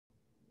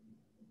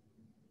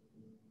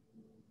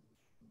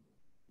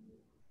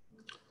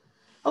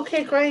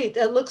Okay, great.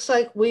 It looks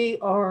like we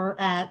are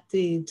at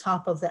the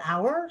top of the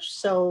hour,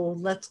 so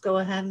let's go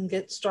ahead and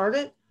get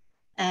started.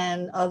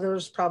 And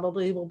others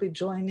probably will be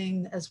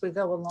joining as we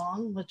go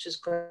along, which is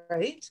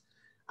great.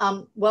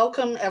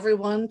 Welcome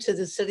everyone to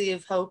the City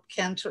of Hope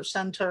Cancer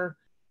Center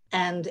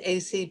and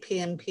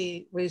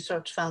ACPMP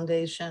Research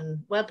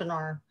Foundation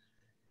webinar.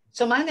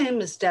 So my name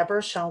is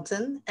Deborah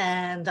Shelton,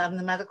 and I'm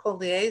the medical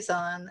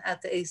liaison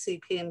at the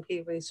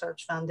ACPMP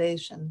Research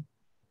Foundation.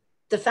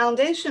 The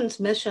foundation's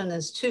mission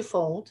is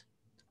twofold.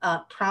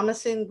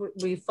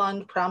 We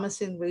fund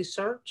promising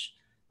research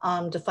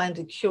to find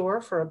a cure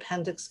for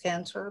appendix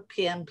cancer,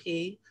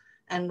 PMP,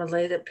 and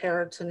related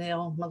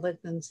peritoneal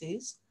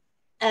malignancies.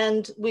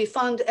 And we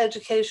fund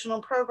educational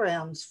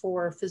programs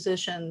for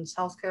physicians,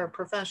 healthcare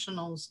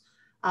professionals,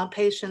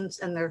 patients,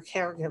 and their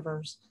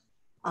caregivers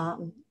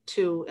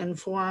to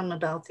inform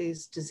about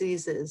these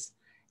diseases.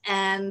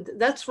 And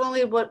that's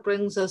really what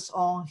brings us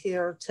all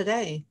here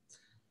today.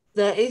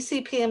 The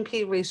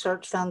ACPMP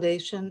Research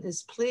Foundation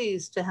is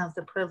pleased to have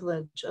the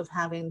privilege of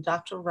having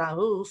Dr.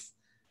 Raoof,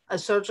 a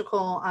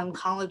surgical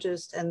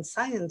oncologist and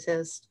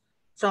scientist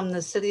from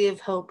the City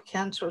of Hope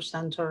Cancer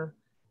Center,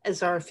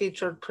 as our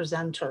featured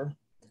presenter.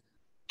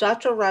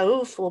 Dr.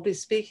 Raoof will be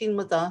speaking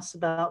with us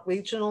about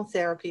regional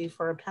therapy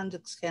for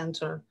appendix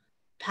cancer,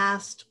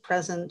 past,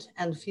 present,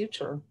 and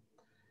future.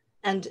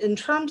 And in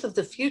terms of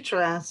the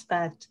future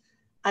aspect,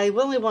 I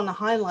really want to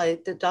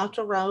highlight that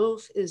Dr.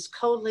 Raoof is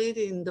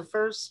co-leading the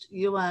first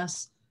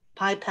US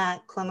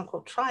PIPAC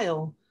clinical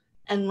trial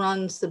and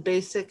runs the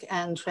basic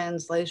and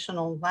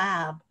translational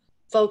lab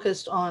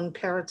focused on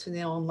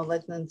peritoneal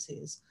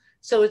malignancies.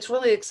 So it's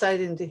really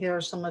exciting to hear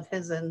some of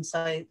his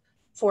insight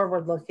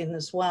forward-looking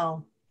as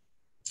well.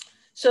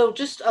 So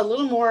just a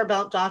little more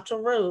about Dr.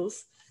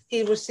 Raoof.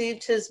 He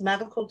received his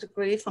medical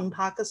degree from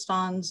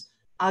Pakistan's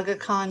Aga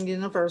Khan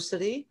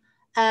University,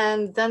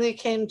 and then he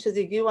came to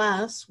the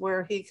US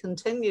where he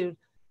continued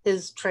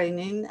his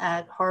training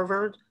at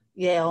Harvard,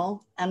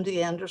 Yale, MD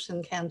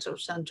Anderson Cancer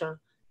Center,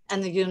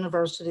 and the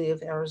University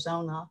of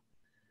Arizona.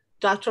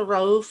 Dr.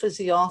 Raoof is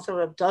the author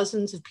of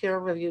dozens of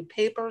peer-reviewed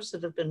papers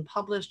that have been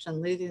published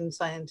in leading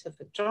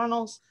scientific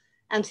journals,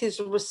 and he's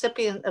a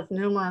recipient of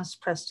numerous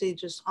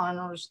prestigious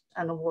honors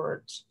and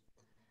awards.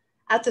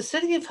 At the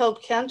City of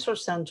Hope Cancer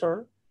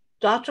Center,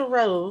 Dr.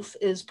 Raoof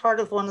is part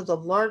of one of the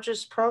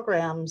largest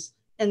programs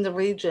in the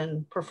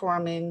region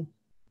performing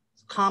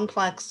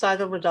complex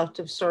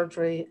cytoreductive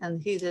surgery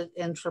and heated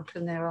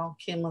intraperitoneal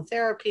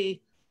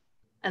chemotherapy,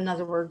 in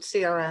other words,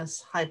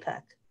 CRS,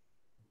 HIPAC.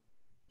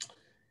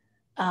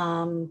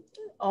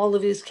 All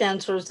of these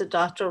cancers that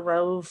Dr.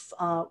 Raoof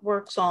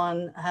works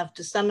on have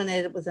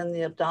disseminated within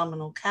the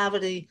abdominal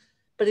cavity,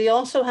 but he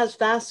also has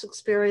vast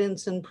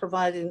experience in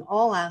providing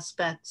all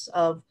aspects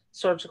of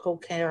surgical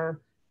care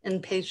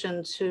in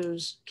patients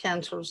whose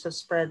cancers have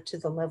spread to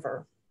the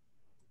liver.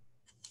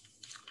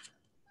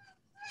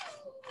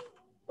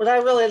 What I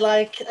really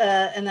like,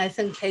 and I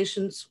think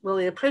patients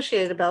really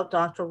appreciate about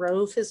Dr.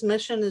 Raoof, his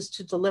mission is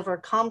to deliver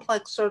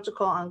complex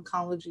surgical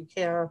oncology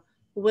care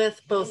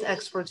with both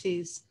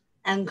expertise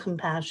and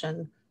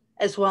compassion,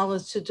 as well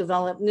as to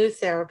develop new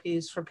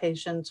therapies for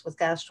patients with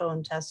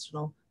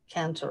gastrointestinal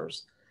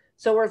cancers.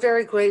 So we're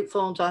very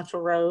grateful, Dr.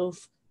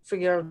 Raoof, for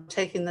your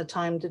taking the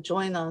time to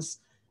join us.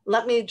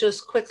 Let me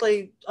just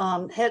quickly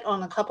hit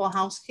on a couple of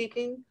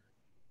housekeeping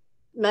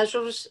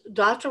measures.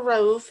 Dr.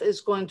 Raoof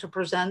is going to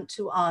present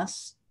to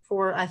us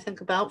for, I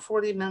think, about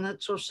 40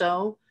 minutes or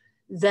so.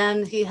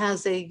 Then he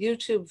has a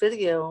YouTube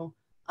video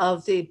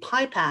of the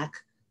PIPAC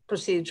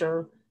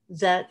procedure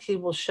that he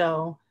will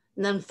show.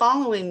 And then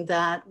following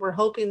that, we're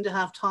hoping to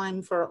have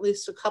time for at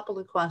least a couple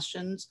of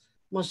questions.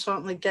 We'll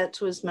certainly get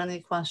to as many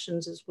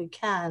questions as we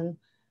can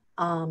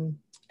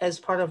as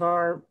part of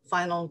our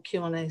final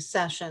Q&A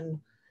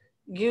session.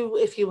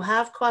 If you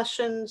have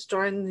questions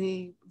during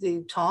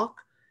the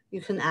talk,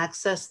 you can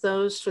access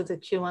those through the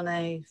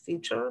Q&A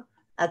feature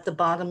at the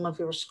bottom of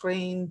your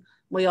screen.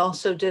 We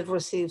also did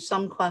receive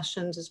some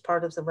questions as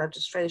part of the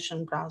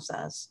registration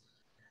process.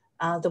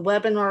 The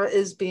webinar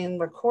is being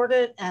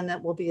recorded and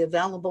it will be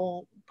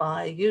available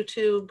by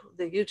YouTube,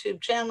 the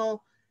YouTube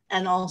channel,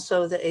 and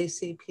also the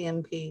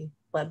ACPMP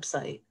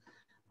website.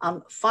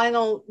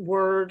 Final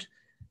word,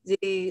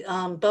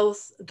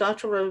 both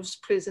Dr. Raouf's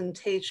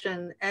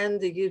presentation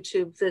and the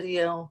YouTube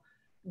video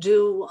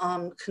do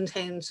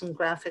contain some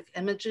graphic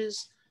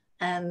images.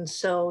 And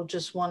so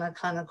just want to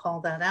kind of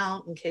call that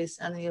out in case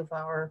any of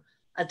our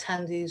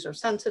attendees are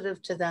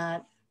sensitive to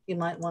that. You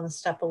might want to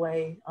step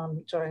away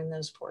during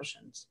those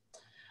portions.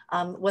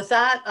 With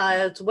that,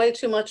 it's way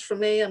too much for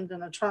me. I'm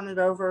going to turn it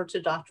over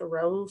to Dr.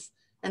 Raoof.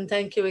 And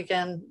thank you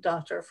again,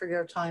 Doctor, for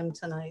your time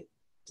tonight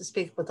to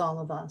speak with all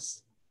of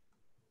us.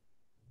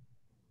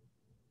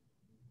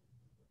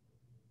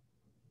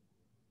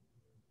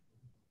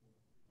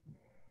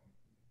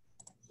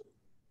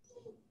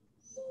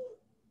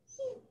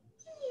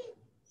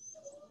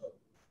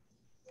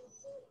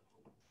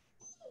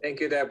 Thank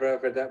you, Deborah,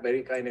 for that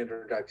very kind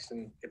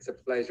introduction. It's a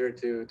pleasure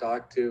to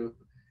talk to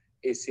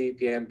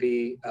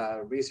ACPMP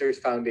Research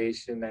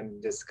Foundation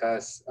and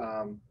discuss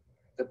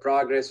the the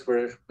progress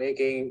we're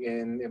making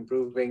in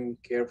improving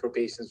care for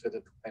patients with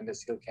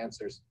appendiceal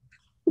cancers.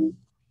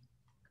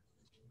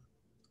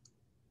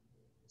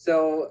 So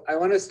I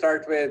want to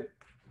start with,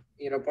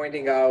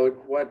 pointing out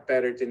what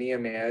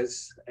peritoneum is,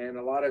 and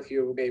a lot of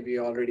you may be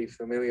already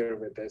familiar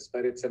with this,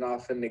 but it's an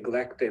often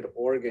neglected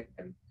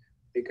organ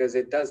because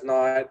it does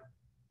not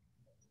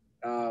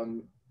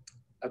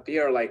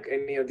appear like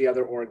any of the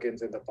other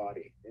organs in the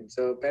body. And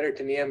so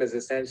peritoneum is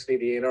essentially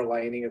the inner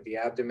lining of the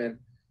abdomen.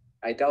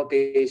 I tell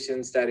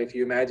patients that if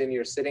you imagine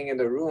you're sitting in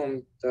the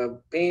room,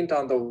 the paint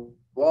on the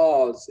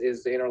walls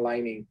is the inner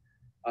lining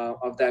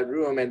of that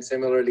room. And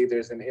similarly,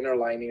 there's an inner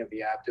lining of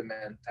the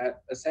abdomen that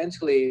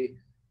essentially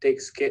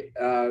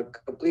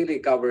completely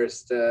covers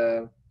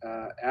the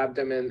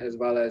abdomen as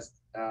well as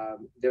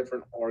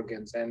different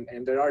organs.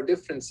 And there are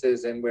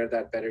differences in where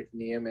that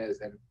peritoneum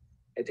is. And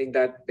I think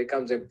that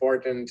becomes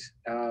important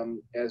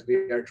as we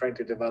are trying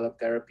to develop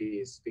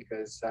therapies,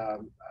 because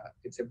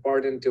it's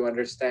important to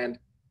understand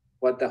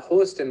what the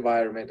host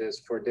environment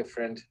is for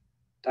different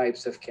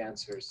types of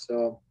cancers.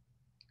 So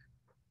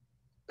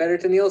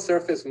peritoneal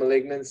surface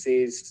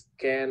malignancies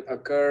can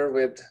occur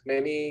with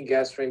many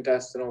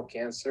gastrointestinal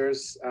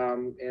cancers.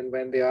 And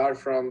when they are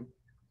from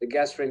the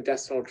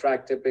gastrointestinal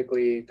tract,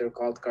 typically they're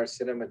called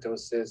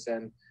carcinomatosis.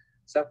 And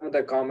some of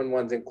the common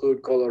ones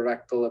include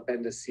colorectal,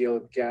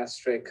 appendiceal,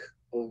 gastric,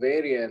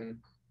 ovarian.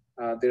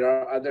 There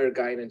are other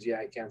gyne and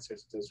GI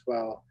cancers as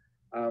well.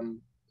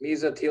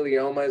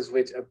 Mesotheliomas,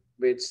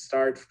 which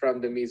start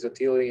from the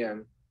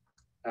mesotelium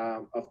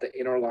of the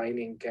inner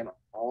lining, can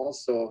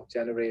also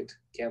generate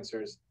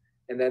cancers.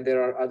 And then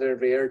there are other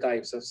rare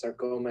types of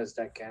sarcomas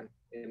that can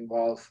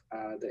involve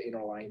the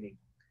inner lining.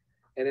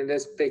 And in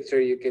this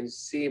picture, you can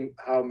see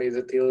how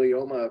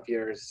mesothelioma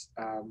appears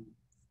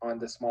on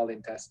the small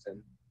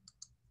intestine.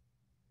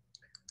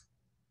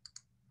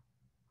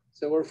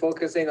 So we're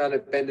focusing on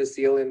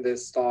appendiceal in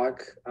this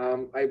talk.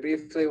 I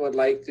briefly would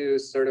like to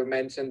sort of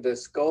mention the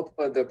scope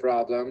of the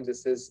problem.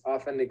 This is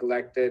often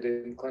neglected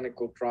in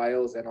clinical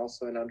trials and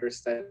also an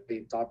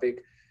understudied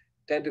topic.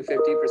 10 to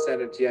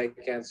 50% of GI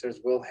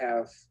cancers will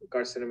have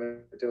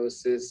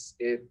carcinomatosis.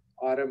 It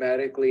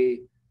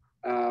automatically,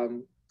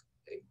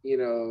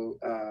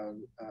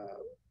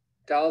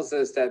 tells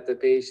us that the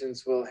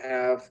patients will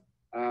have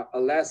a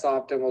less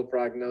optimal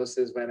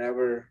prognosis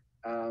whenever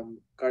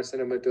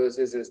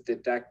carcinomatosis is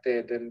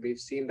detected. And we've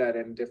seen that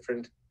in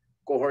different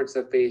cohorts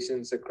of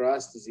patients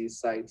across disease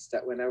sites,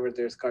 that whenever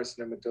there's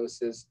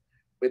carcinomatosis,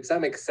 with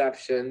some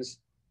exceptions,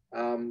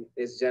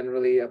 is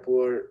generally a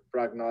poor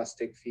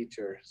prognostic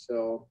feature.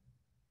 So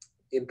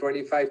in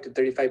 25 to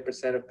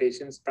 35% of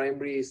patients,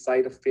 primary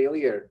site of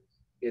failure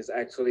is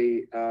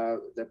actually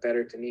the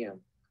peritoneum.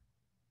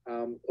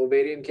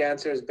 Ovarian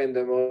cancer has been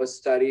the most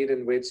studied,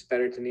 in which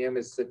peritoneum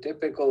is the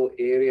typical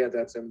area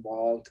that's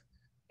involved.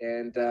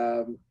 And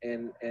the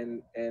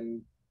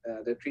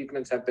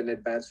treatments have been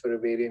advanced for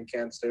ovarian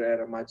cancer at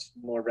a much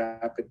more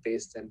rapid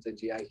pace than the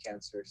GI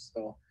cancers.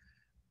 So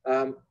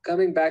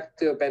coming back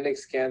to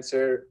appendix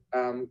cancer,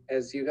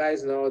 as you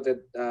guys know,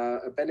 that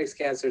appendix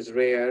cancer is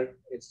rare.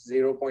 It's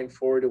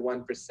 0.4 to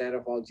 1%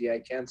 of all GI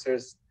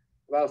cancers,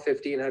 about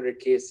 1,500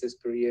 cases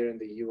per year in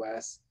the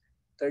US.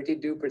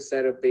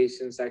 32% of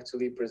patients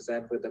actually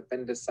present with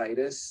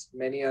appendicitis.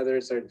 Many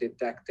others are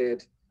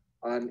detected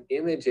on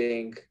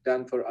imaging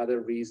done for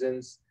other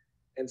reasons.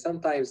 And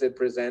sometimes it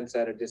presents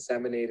at a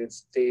disseminated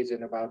stage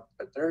in about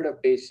a third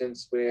of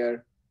patients,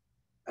 where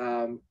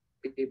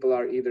people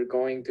are either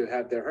going to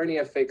have their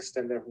hernia fixed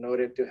and they're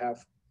noted to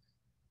have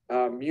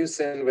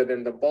mucin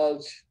within the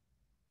bulge,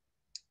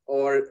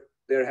 or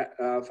they're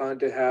found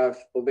to have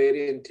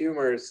ovarian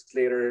tumors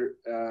later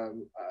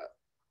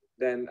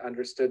than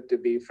understood to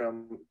be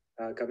from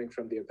coming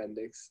from the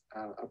appendix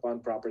upon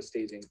proper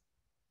staging.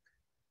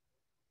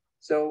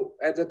 So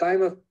at the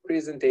time of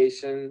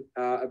presentation,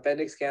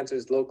 appendix cancer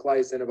is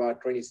localized in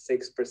about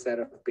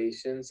 26% of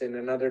patients. In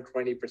another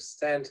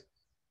 20%,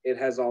 it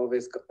has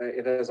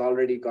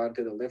already gone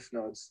to the lymph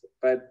nodes,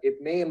 but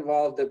it may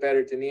involve the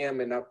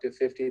peritoneum in up to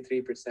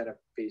 53% of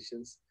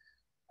patients.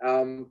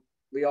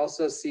 We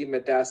also see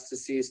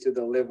metastases to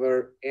the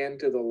liver and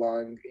to the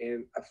lung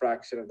in a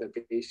fraction of the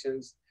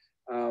patients.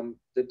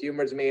 The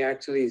tumors may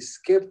actually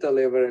skip the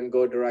liver and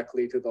go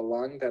directly to the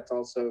lung. That's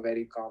also a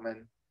very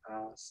common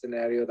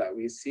scenario that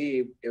we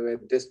see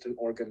with distant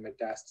organ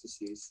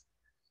metastases.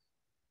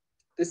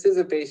 This is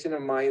a patient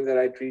of mine that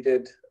I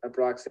treated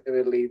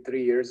approximately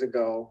 3 years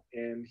ago,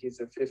 and he's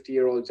a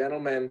 50-year-old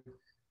gentleman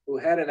who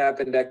had an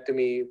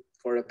appendectomy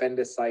for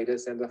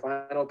appendicitis, and the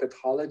final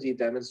pathology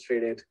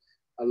demonstrated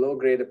a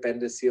low-grade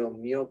appendiceal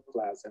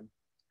neoplasm.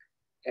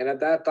 And at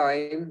that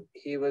time,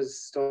 he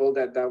was told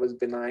that that was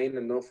benign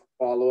and no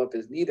follow-up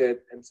is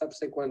needed. And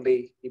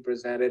subsequently, he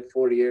presented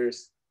 4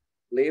 years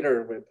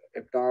later with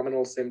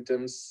abdominal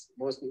symptoms,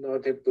 most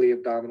notably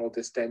abdominal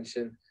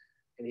distension.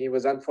 And he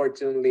was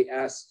unfortunately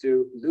asked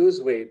to lose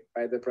weight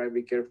by the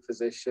primary care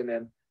physician.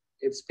 And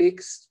it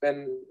speaks,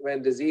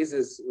 when disease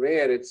is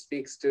rare, it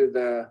speaks to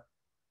the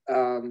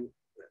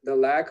the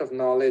lack of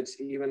knowledge,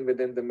 even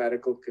within the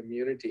medical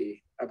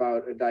community,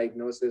 about a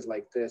diagnosis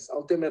like this.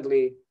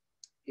 Ultimately,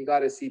 he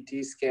got a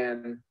CT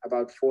scan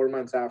about 4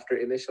 months after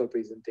initial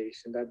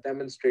presentation that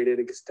demonstrated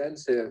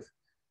extensive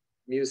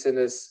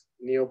mucinous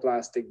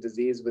neoplastic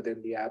disease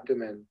within the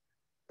abdomen,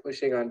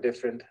 pushing on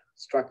different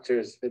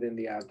structures within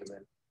the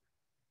abdomen.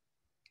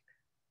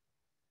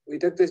 We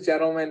took this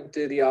gentleman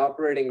to the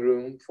operating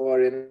room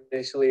for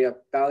initially a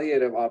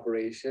palliative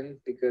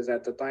operation because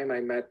at the time I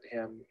met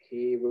him,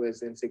 he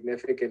was in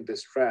significant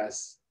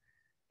distress.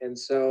 And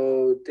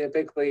so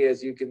typically,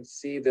 as you can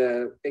see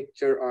the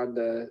picture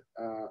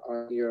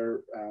on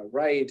your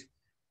right,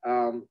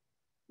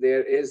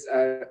 there is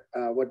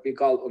what we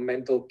call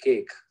omental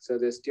cake. So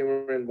this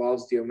tumor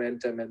involves the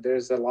omentum, and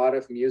there's a lot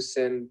of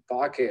mucin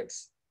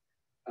pockets,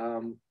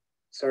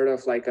 sort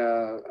of like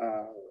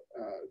a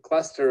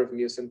cluster of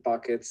mucin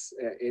pockets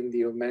in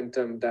the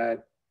omentum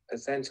that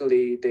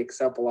essentially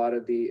takes up a lot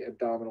of the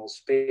abdominal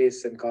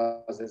space and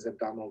causes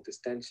abdominal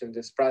distension.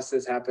 This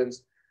process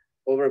happens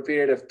over a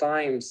period of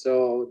time,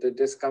 so the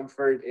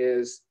discomfort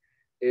is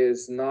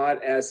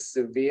not as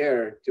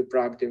severe to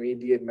prompt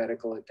immediate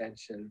medical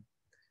attention.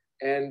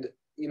 And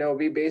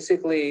we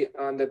basically,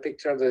 on the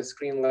picture of the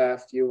screen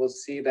left, you will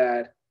see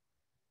that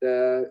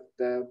the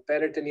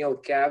peritoneal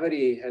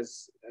cavity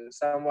has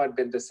somewhat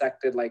been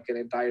dissected like an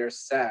entire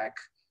sac.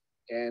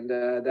 And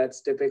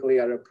that's typically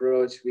our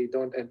approach. We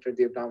don't enter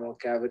the abdominal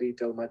cavity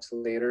till much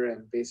later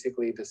and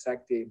basically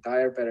dissect the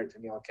entire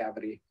peritoneal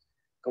cavity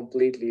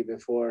completely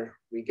before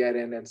we get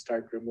in and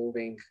start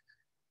removing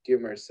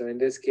tumors. So in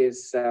this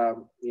case,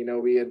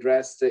 we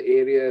address the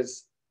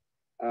areas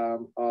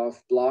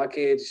of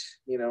blockage,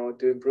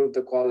 to improve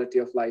the quality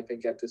of life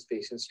and get this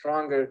patient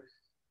stronger,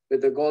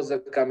 with the goals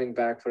of coming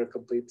back for a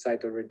complete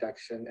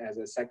cytoreduction as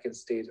a second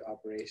stage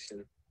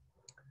operation.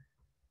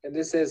 And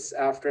this is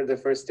after the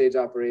first stage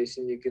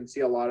operation. You can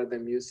see a lot of the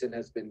mucin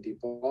has been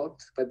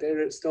debulked, but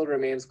there still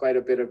remains quite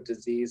a bit of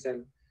disease.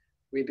 And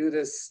we do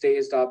this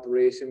staged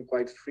operation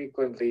quite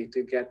frequently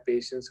to get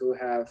patients who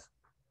have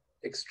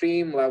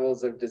extreme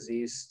levels of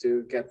disease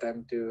to get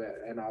them to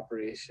an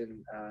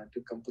operation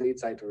to complete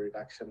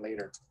cytoreduction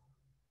later.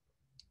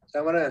 So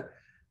I want to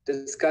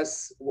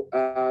discuss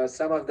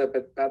some of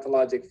the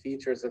pathologic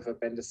features of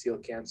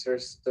appendiceal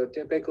cancers. So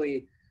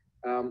typically,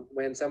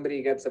 when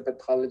somebody gets a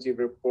pathology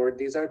report,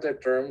 these are the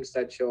terms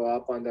that show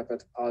up on the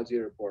pathology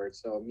report.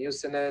 So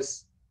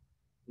mucinous,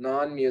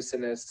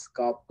 non-mucinous,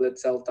 goblet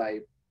cell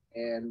type,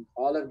 and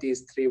all of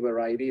these three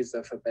varieties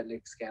of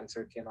appendix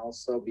cancer can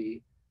also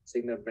be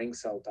signet ring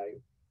cell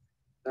type.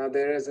 Now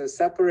there is a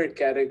separate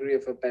category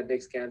of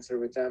appendix cancer,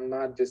 which I'm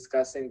not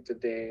discussing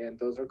today, and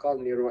those are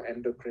called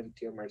neuroendocrine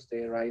tumors.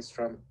 They arise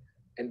from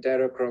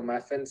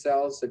enterochromaffin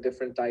cells, a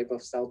different type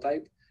of cell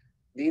type.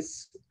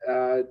 These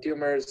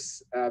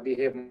tumors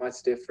behave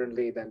much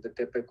differently than the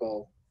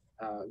typical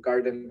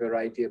garden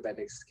variety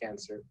appendix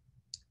cancer.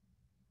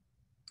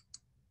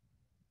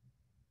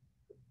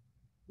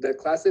 The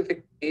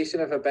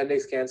classification of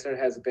appendix cancer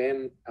has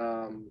been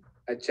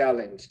a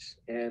challenge,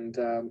 and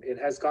it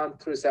has gone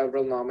through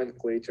several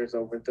nomenclatures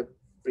over the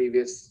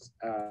previous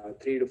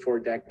 3 to 4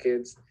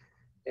 decades.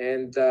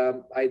 And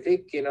I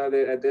think,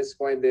 that at this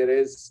point, there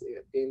is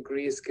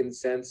increased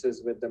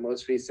consensus with the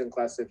most recent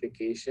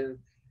classification.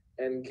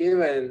 And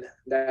given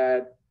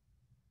that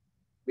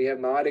we have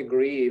not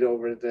agreed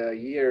over the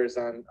years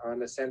on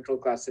a central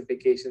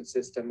classification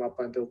system up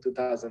until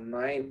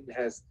 2009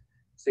 has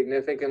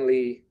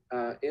significantly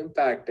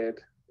impacted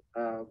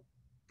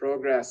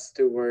progress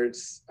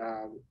towards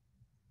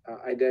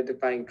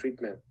identifying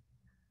treatment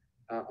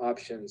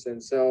options.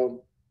 And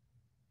so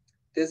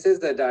this is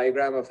the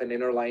diagram of an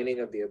inner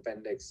lining of the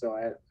appendix.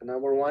 So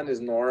number one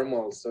is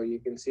normal. So you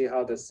can see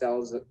how the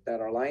cells that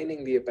are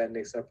lining the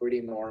appendix are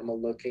pretty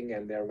normal looking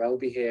and they're well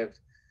behaved,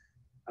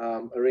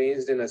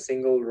 arranged in a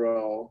single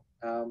row.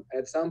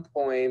 At some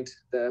point,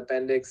 the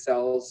appendix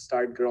cells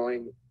start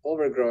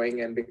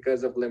overgrowing, and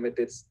because of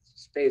limited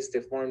space,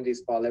 they form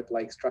these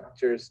polyp-like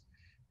structures,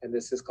 and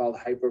this is called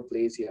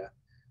hyperplasia.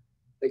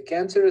 The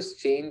cancerous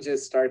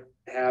changes start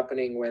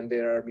happening when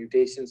there are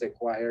mutations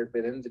acquired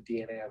within the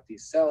DNA of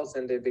these cells,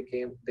 and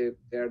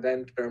they are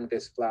then termed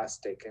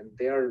dysplastic, and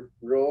they are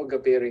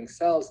rogue-appearing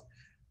cells,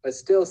 but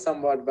still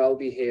somewhat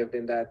well-behaved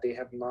in that they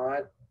have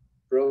not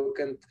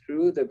broken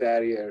through the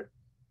barrier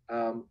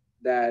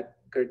that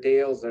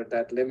curtails or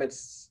that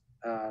limits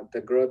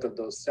the growth of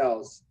those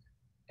cells.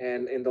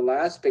 And in the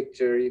last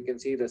picture, you can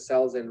see the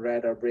cells in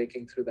red are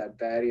breaking through that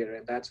barrier,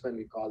 and that's when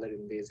we call it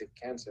invasive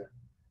cancer.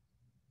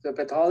 So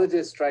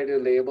pathologists try to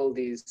label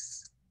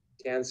these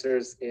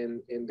cancers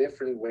in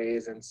different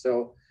ways. And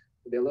so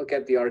they look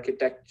at the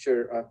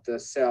architecture of the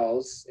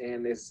cells,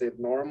 and is it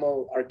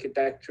normal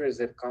architecture? Is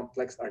it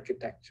complex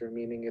architecture,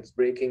 meaning it's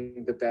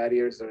breaking the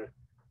barriers or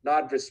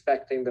not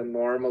respecting the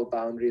normal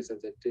boundaries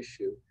of the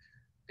tissue?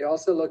 They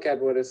also look at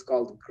what is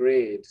called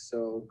grade.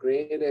 So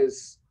grade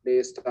is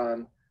based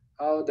on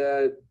how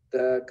the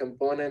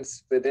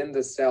components within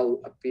the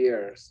cell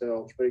appear.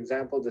 So for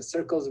example, the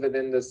circles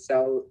within the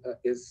cell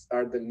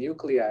are the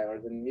nuclei or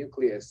the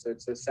nucleus. So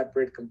it's a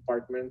separate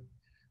compartment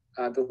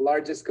the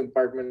largest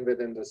compartment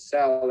within the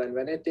cell. And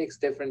when it takes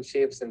different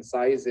shapes and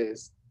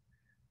sizes,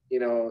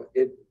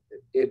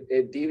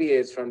 it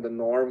deviates from the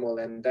normal,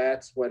 and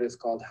that's what is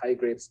called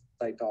high-grade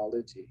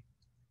cytology.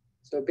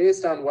 So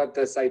based on what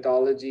the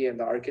cytology and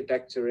the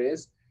architecture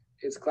is,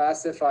 it's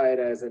classified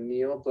as a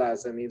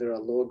neoplasm, either a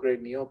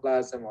low-grade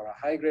neoplasm or a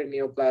high-grade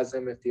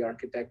neoplasm if the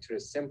architecture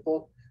is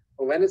simple.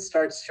 But when it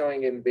starts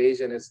showing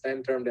invasion, it's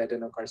then termed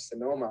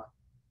adenocarcinoma.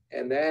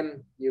 And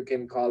then you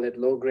can call it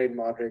low-grade,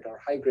 moderate, or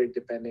high-grade,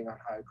 depending on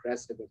how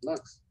aggressive it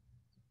looks.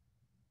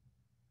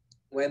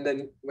 When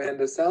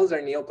the cells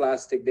are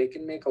neoplastic, they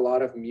can make a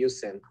lot of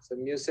mucin. So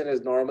mucin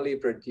is normally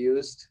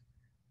produced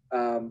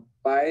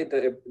by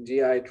the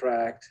GI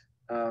tract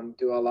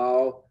to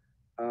allow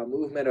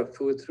movement of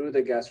food through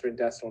the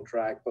gastrointestinal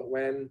tract. But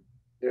when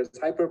there's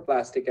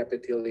hyperplastic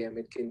epithelium,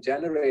 it can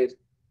generate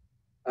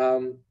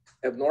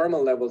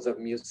abnormal levels of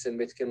mucin,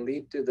 which can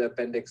lead to the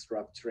appendix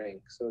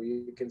rupturing. So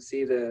you can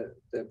see the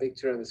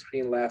picture on the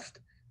screen left.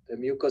 The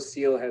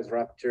mucocele has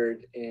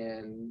ruptured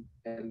and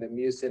the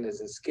mucin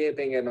is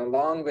escaping. And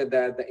along with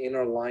that, the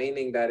inner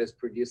lining that is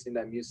producing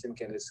that mucin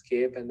can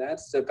escape. And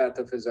that's the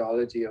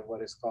pathophysiology of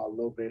what is called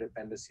low-grade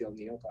appendiceal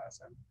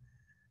neoplasm.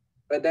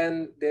 But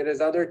then there is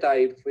other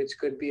type, which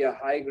could be a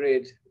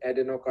high-grade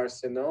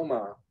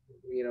adenocarcinoma,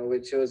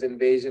 which shows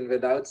invasion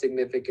without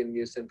significant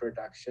mucin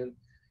production.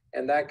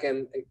 And that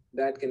can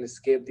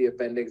escape the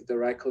appendix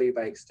directly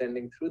by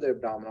extending through the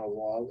abdominal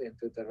wall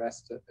into the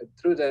rest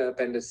through the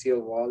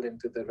appendiceal wall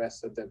into the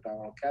rest of the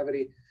abdominal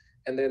cavity.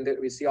 And then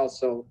we see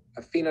also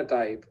a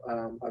phenotype,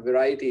 a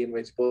variety in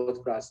which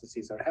both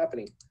processes are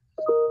happening.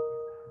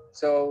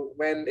 So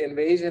when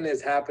invasion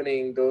is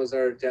happening, those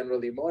are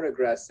generally more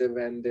aggressive,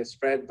 and they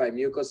spread by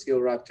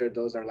mucocele rupture,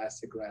 those are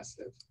less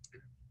aggressive.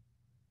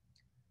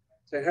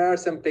 So here are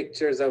some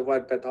pictures of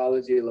what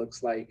pathology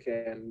looks like,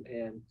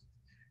 and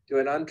to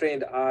an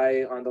untrained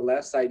eye on the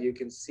left side, you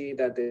can see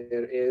that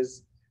there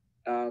is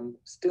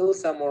still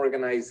some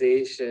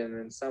organization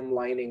and some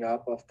lining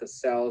up of the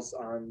cells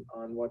on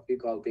what we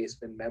call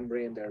basement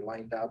membrane. They're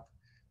lined up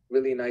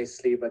really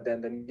nicely, but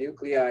then the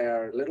nuclei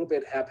are a little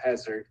bit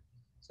haphazard.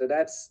 So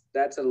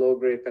that's a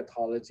low-grade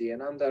pathology.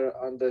 And on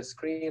the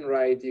screen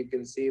right, you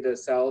can see the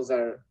cells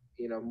are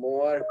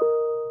more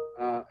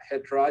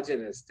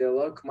heterogeneous. They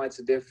look much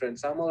different.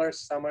 Some are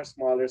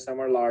smaller,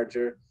 some are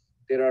larger.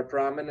 There are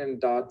prominent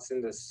dots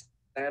in the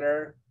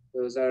center.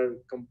 Those are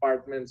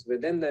compartments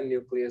within the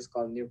nucleus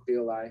called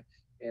nucleoli.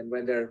 And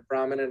when they're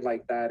prominent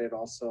like that, it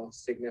also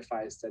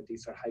signifies that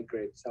these are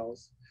high-grade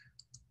cells.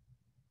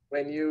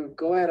 When you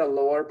go at a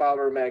lower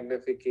power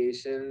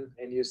magnification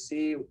and you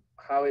see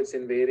how it's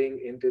invading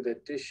into the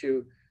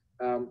tissue,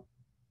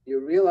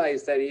 you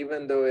realize that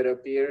even though it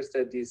appears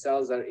that these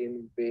cells are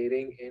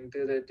invading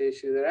into the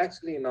tissue, they're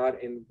actually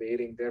not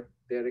invading.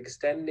 They're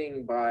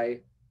extending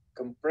by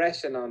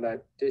compression on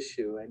that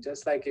tissue. And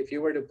just like if you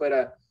were to put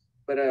a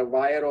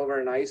wire over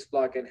an ice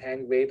block and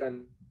hang weight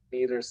on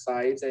either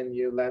sides, and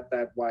you let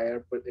that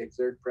wire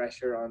exert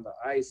pressure on the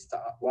ice, the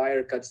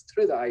wire cuts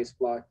through the ice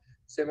block.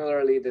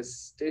 Similarly,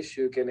 this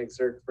tissue can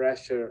exert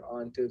pressure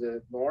onto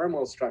the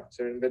normal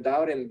structure and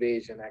without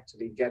invasion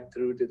actually get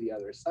through to the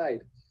other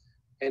side.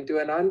 And to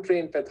an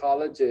untrained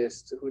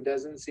pathologist who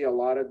doesn't see a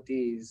lot of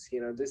these,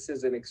 this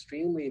is an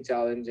extremely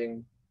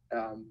challenging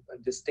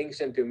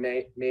distinction to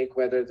make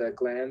whether the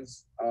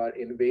glands are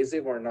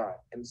invasive or not.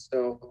 And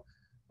so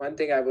one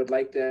thing I would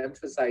like to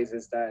emphasize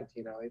is that,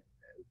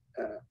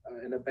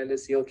 an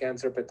appendiceal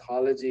cancer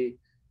pathology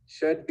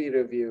should be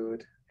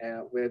reviewed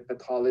with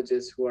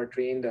pathologists who are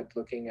trained at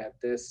looking at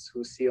this,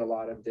 who see a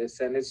lot of this.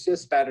 And it's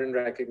just pattern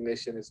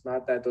recognition. It's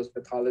not that those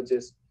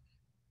pathologists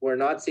who are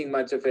not seeing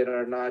much of it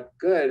are not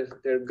good.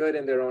 They're good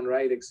in their own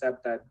right,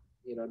 except that,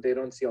 they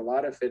don't see a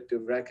lot of it to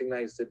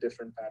recognize the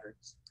different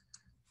patterns.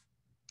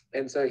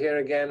 And so here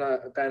again,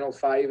 panel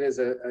 5 is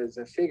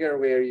a figure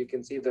where you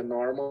can see the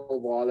normal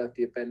wall of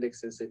the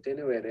appendix is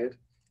attenuated.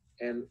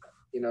 And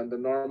the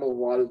normal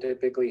wall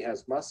typically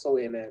has muscle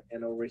in it.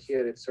 And over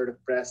here, it's sort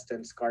of pressed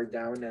and scarred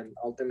down. And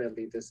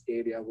ultimately, this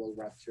area will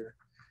rupture.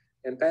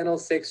 And panel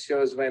 6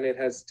 shows when it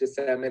has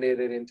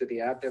disseminated into the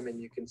abdomen,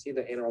 you can see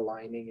the inner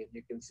lining and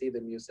you can see the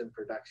mucin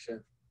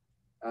production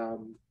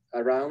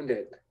around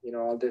it.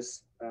 All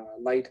this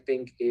light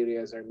pink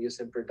areas are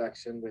mucin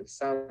production with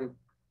some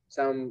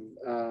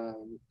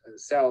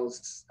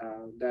cells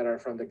that are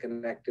from the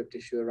connective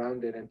tissue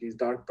around it. And these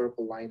dark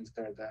purple lines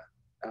are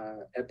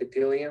the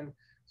epithelium.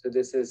 So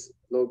this is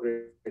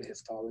low-grade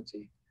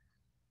histology.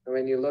 And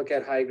when you look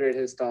at high-grade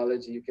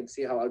histology, you can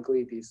see how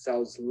ugly these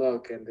cells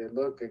look, and they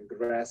look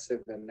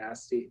aggressive and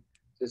nasty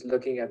just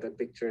looking at the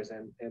pictures,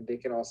 and they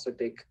can also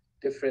take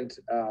different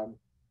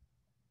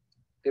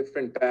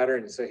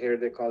patterns. So here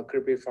they call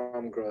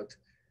cribriform growth.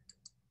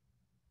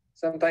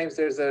 Sometimes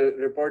there's a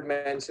report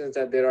mentions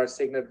that there are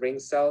signet ring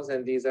cells,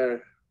 and these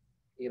are,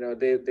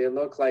 they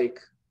look like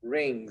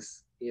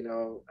rings.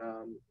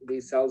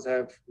 These cells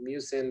have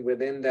mucin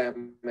within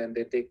them, and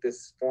they take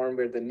this form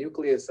where the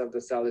nucleus of the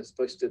cell is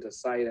pushed to the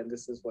side, and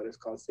this is what is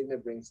called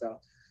signet ring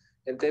cell.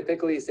 And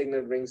typically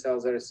signet ring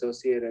cells are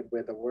associated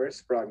with a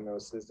worse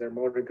prognosis. They're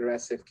more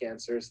aggressive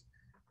cancers.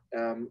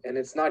 And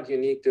it's not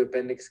unique to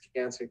appendix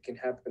cancer. It can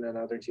happen in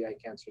other GI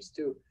cancers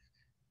too.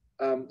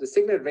 The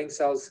signet ring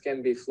cells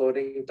can be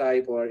floating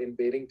type or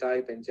invading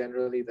type, and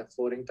generally the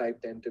floating type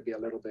tend to be a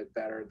little bit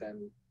better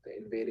than the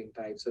invading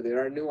type. So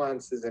there are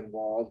nuances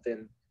involved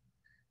in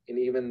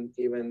even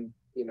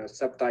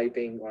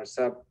subtyping or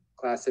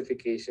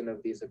subclassification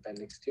of these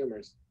appendix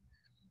tumors.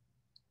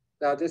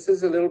 Now, this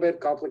is a little bit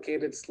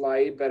complicated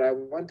slide, but I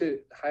want to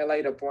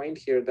highlight a point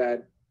here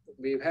that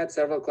we've had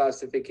several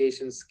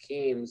classification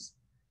schemes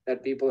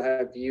that people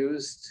have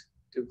used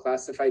to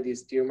classify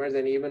these tumors,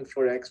 and even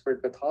for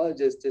expert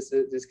pathologists,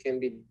 this can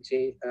be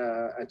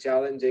a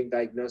challenging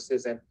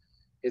diagnosis and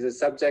is a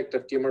subject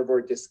of tumor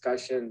board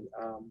discussion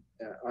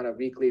on a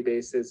weekly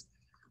basis.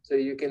 So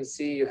you can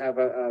see you have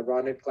a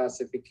RONIT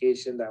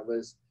classification that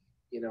was,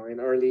 in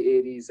early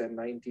 80s and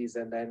 90s,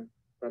 and then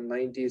from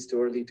 90s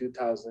to early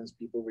 2000s,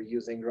 people were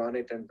using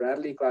RONIT and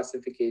Bradley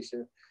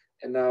classification.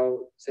 And now,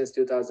 since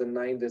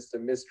 2009, there's the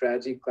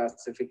Mistragi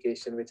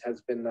classification, which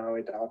has been now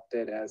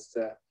adopted as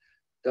the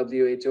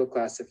WHO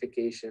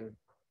classification.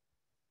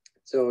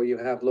 So you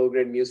have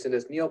low-grade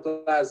mucinous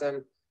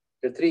neoplasm.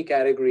 There are three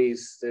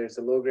categories. There's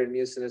a low-grade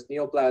mucinous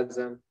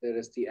neoplasm. There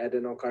is the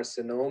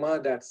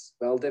adenocarcinoma that's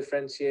well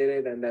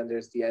differentiated. And then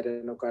there's the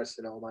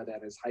adenocarcinoma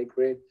that is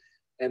high-grade.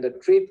 And the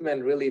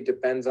treatment really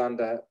depends on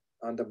the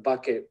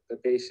bucket the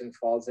patient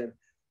falls in.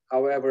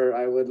 However,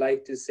 I would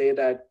like to say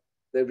that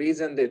the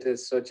reason that it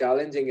is so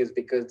challenging is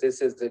because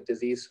this is the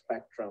disease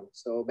spectrum.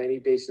 So many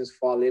patients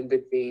fall in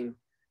between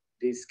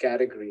these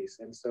categories.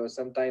 And so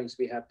sometimes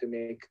we have to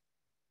make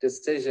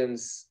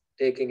decisions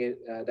taking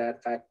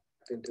that fact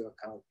into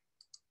account.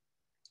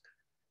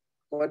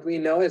 What we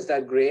know is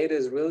that grade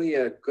is really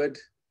a good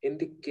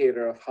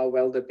indicator of how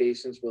well the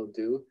patients will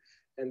do.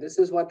 And this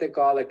is what they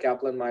call a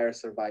Kaplan-Meier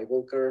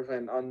survival curve.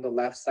 And on the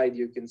left side,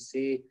 you can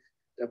see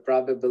the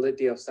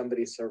probability of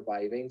somebody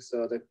surviving.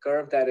 So the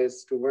curve that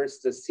is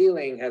towards the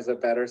ceiling has a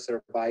better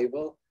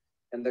survival,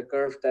 and the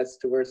curve that's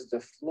towards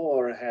the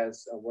floor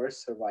has a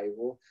worse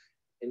survival.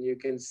 And you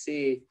can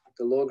see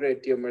the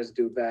low-grade tumors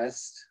do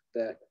best,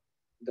 the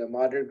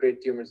moderate-grade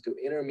tumors do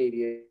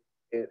intermediate,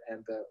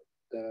 and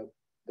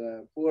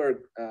the poor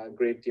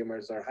grade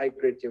tumors or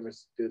high-grade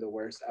tumors do the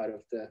worst out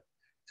of the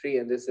three.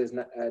 And this is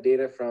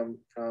data from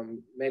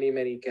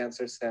many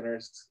cancer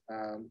centers,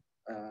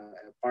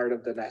 part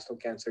of the National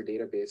Cancer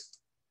Database.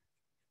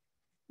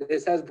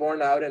 This has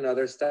borne out in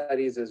other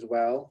studies as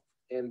well.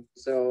 And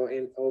so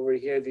over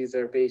here, these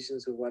are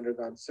patients who've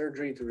undergone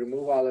surgery to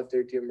remove all of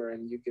their tumor.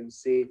 And you can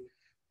see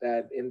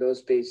that in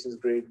those patients,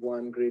 grade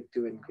 1, grade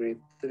 2, and grade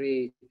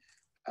 3,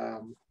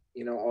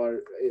 or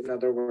in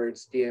other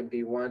words,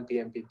 PMP1,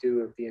 PMP2,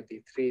 or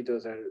PMP3,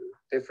 those are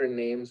different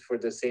names for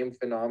the same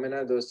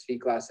phenomena. Those three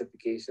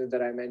classifications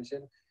that I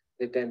mentioned,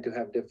 they tend to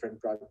have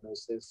different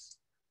prognosis.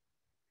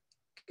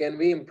 Can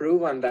we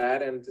improve on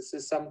that? And this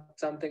is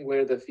something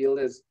where the field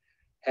is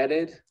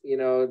headed.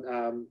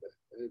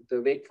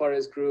 The Wake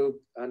Forest group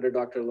under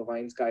Dr.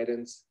 Levine's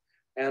guidance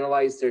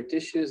analyzed their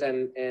tissues,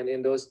 and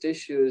in those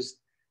tissues,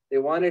 they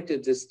wanted to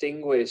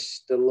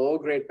distinguish the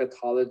low-grade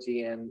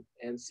pathology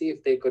and see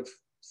if they could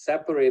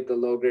separate the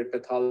low-grade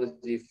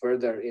pathology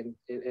further.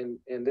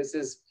 And this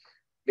is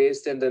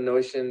based in the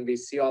notion we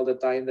see all the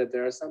time that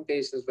there are some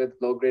patients with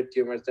low-grade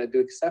tumors that do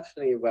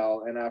exceptionally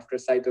well, and after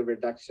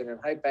cytoreduction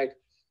and PIPAC,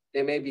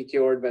 they may be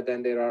cured, but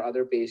then there are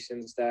other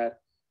patients that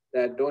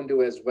don't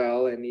do as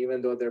well, and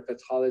even though their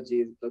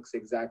pathology looks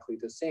exactly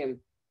the same.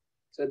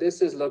 So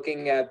this is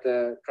looking at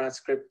the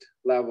transcript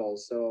level.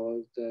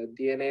 So the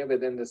DNA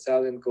within the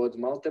cell encodes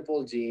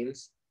multiple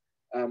genes,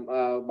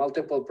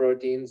 multiple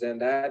proteins, and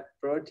that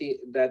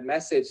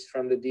message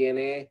from the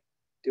DNA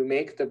to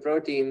make the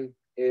protein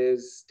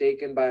is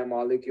taken by a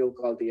molecule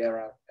called the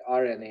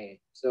RNA.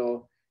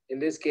 So in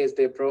this case,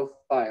 they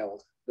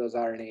profiled those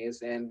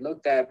RNAs and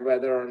looked at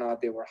whether or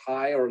not they were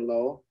high or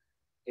low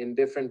in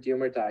different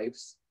tumor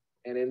types.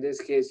 And in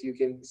this case, you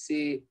can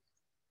see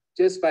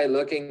just by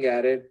looking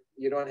at it,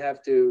 you don't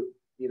have to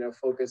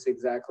focus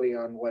exactly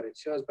on what it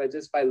shows, but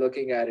just by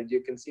looking at it,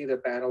 you can see the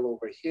panel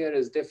over here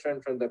is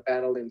different from the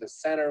panel in the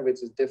center,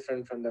 which is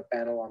different from the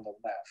panel on the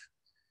left.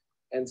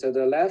 And so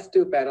the left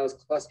two panels,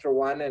 cluster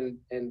 1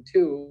 and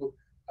 2,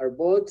 are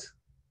both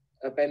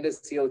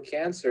appendiceal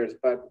cancers,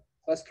 but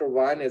cluster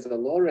 1 is a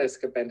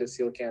low-risk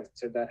appendiceal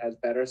cancer that has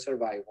better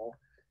survival,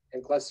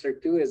 and cluster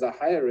 2 is a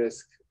higher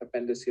risk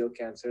appendiceal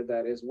cancer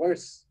that is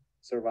worse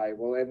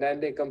survival. And then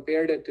they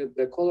compared it to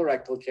the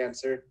colorectal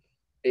cancer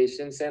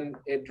patients, and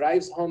it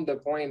drives home the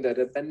point that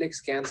appendix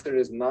cancer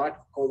is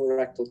not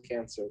colorectal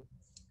cancer.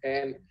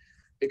 And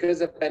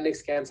because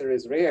appendix cancer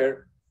is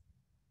rare,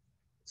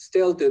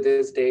 still to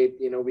this date,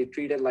 we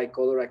treat it like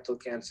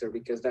colorectal cancer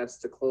because that's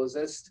the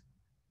closest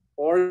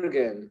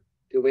organ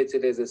to which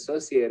it is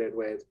associated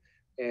with.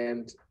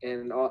 And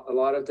a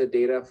lot of the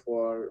data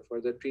for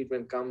the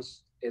treatment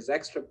is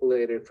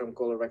extrapolated from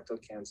colorectal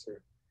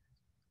cancer.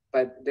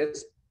 But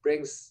this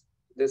brings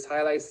this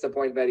highlights the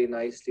point very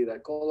nicely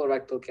that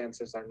colorectal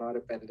cancers are not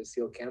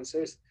appendiceal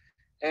cancers.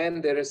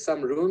 And there is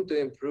some room to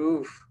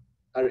improve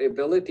our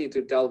ability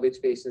to tell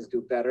which patients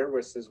do better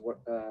versus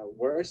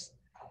worse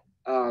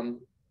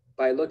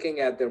by looking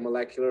at their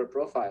molecular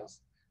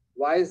profiles.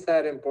 Why is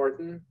that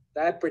important?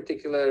 That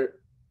particular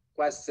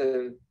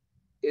question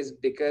is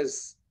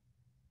because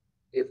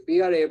if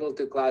we are able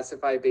to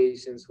classify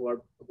patients who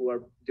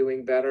are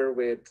doing better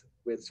with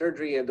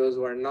surgery and those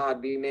who are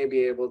not, we may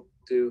be able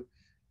to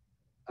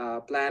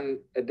plan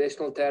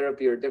additional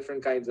therapy or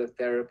different kinds of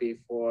therapy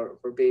for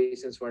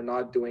patients who are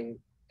not doing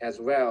as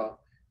well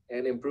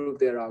and improve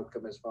their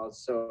outcome as well.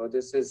 So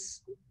this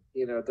is,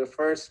 you know, the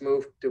first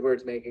move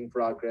towards making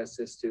progress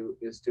is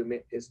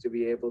to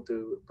be able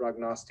to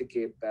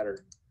prognosticate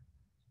better.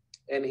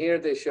 And here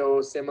they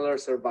show similar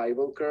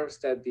survival curves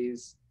that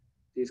these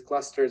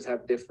clusters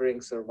have differing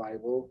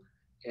survival,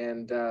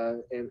 and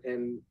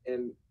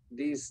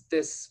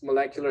this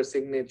molecular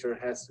signature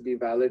has to be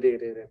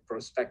validated in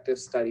prospective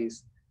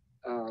studies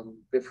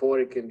before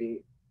it can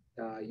be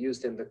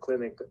used in the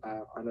clinic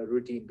on a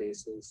routine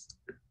basis.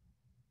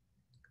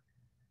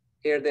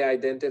 Here they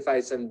identify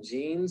some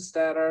genes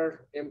that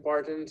are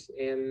important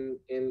in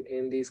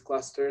these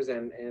clusters,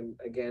 and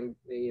again,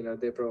 you know,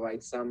 they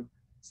provide some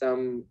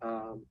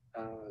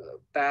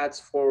paths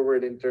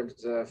forward in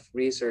terms of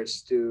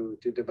research to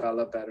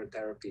develop better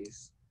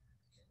therapies.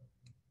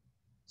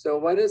 So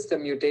what does the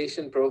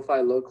mutation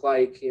profile look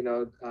like? You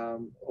know,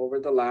 over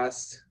the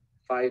last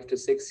 5 to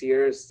 6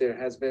 years, there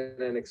has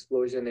been an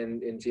explosion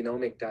in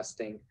genomic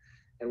testing.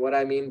 And what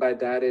I mean by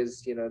that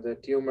is, you know, the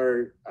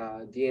tumor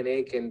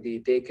DNA can be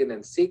taken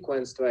and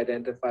sequenced to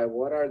identify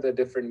what are the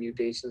different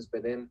mutations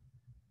within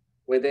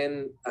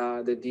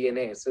the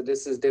DNA. So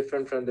this is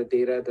different from the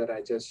data that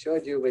I just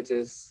showed you, which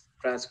is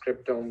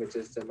transcriptome, which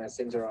is the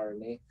messenger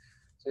RNA.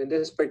 So in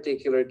this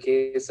particular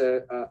case,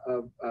 a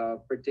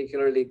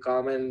particularly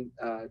common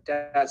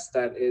test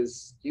that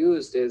is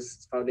used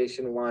is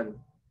Foundation 1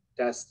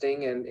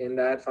 testing. And in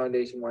that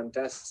Foundation 1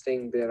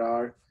 testing, there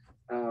are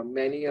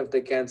many of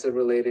the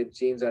cancer-related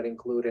genes are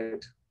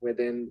included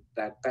within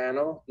that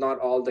panel. Not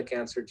all the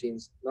cancer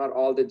genes, not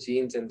all the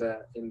genes in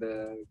the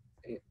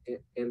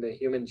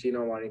human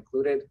genome are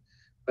included,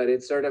 but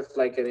it's sort of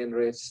like an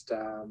enriched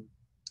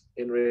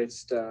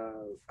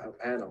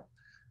panel.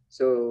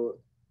 So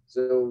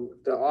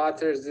the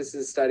authors, this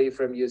is a study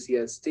from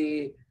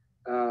UCSD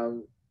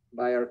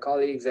by our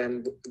colleagues,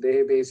 and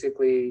they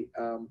basically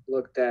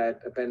looked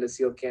at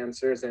appendiceal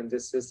cancers, and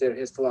this is their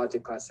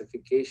histologic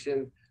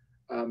classification.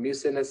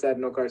 Mucinous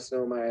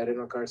adenocarcinoma,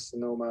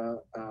 adenocarcinoma,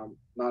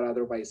 not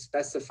otherwise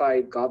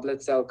specified,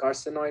 goblet cell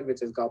carcinoid,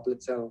 which is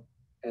goblet cell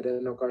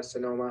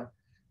adenocarcinoma,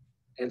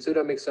 and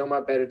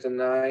pseudomyxoma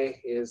peritonei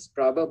is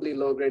probably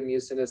low-grade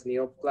mucinous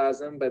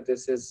neoplasm, but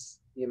this is,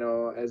 you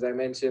know, as I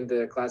mentioned,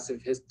 the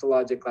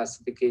histologic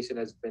classification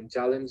has been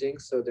challenging,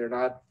 so they're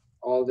not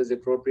always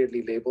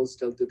appropriately labeled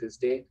still to this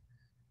day.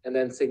 And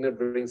then signet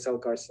ring cell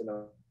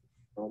carcinoma.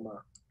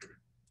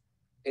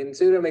 In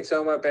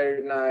pseudomyxoma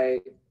peritonei,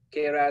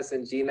 KRAS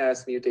and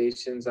GNAS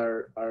mutations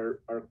are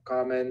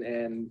common,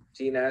 and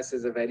GNAS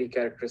is a very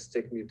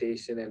characteristic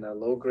mutation in a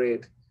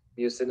low-grade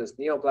mucinous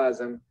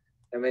neoplasm.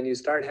 And when you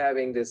start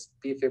having this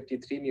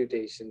P53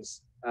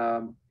 mutations,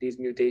 these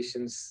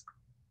mutations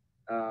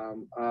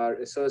are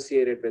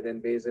associated with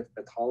invasive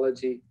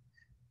pathology.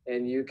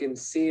 And you can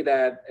see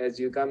that as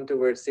you come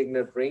towards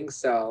signet ring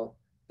cell,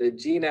 the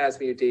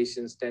GNAS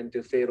mutations tend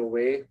to fade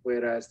away,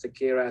 whereas the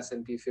KRAS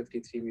and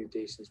P53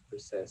 mutations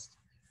persist.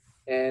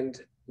 And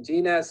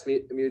GNAS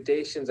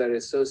mutations are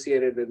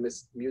associated with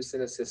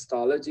mucinous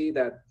histology.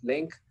 That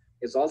link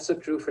is also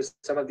true for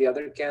some of the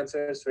other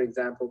cancers, for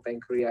example,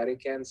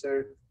 pancreatic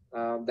cancer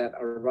that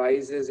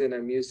arises in a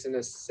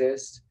mucinous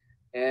cyst.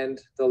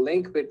 And the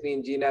link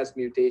between GNAS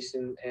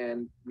mutation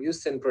and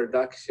mucin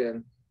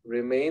production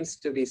remains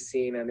to be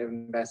seen and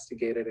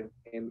investigated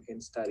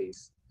in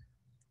studies.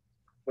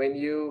 When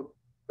you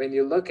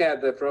look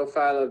at the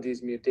profile of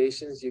these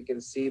mutations, you can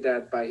see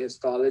that by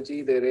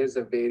histology, there is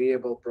a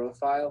variable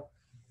profile.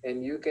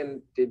 And you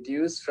can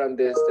deduce from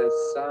this that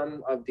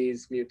some of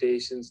these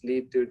mutations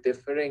lead to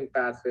differing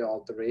pathway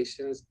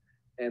alterations.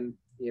 And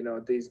you know,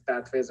 these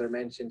pathways are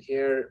mentioned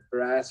here.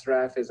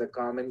 RAS-RAF is a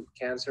common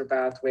cancer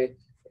pathway.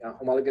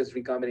 Homologous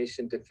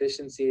recombination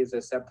deficiency is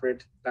a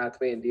separate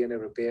pathway in DNA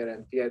repair,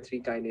 and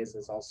PI3 kinase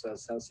is also a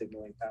cell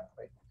signaling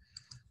pathway.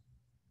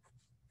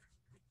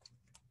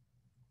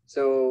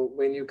 So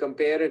when you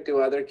compare it to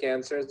other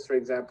cancers, for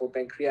example,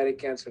 pancreatic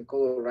cancer and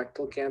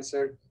colorectal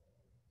cancer,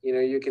 you know,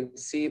 you can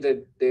see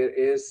that there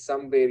is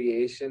some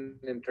variation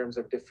in terms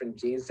of different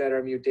genes that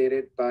are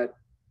mutated, but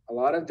a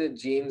lot of the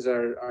genes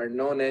are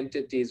known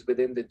entities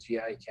within the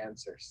GI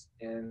cancers.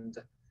 And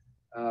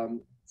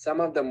some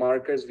of the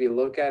markers we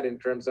look at in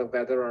terms of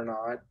whether or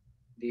not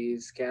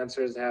these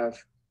cancers have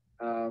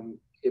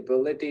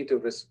ability to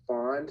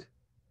respond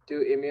to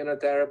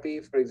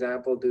immunotherapy. For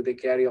example, do they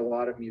carry a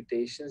lot of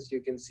mutations?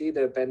 You can see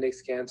the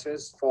appendix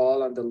cancers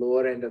fall on the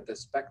lower end of the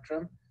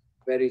spectrum.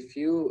 Very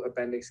few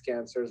appendix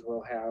cancers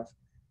will have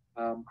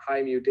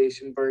high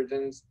mutation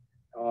burdens.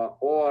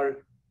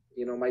 or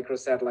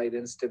microsatellite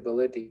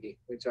instability,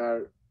 which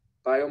are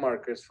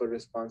biomarkers for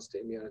response to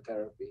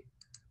immunotherapy.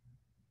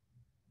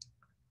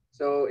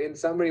 So in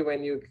summary,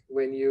 when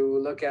you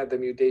look at the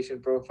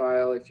mutation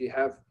profile, if you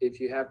have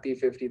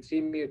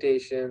P53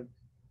 mutation,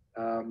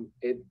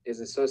 it is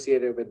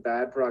associated with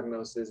bad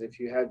prognosis. If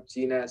you have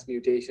GNAS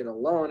mutation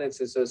alone, it's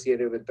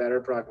associated with better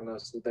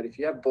prognosis. But if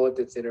you have both,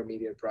 it's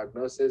intermediate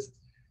prognosis.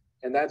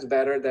 And that's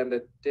better than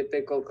the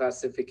typical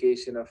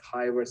classification of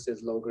high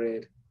versus low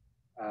grade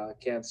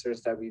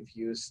cancers that we've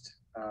used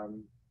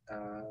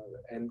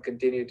and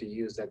continue to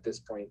use at this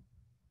point.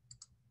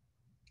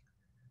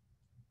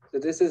 So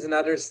this is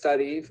another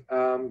study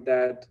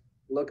that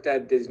looked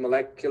at these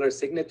molecular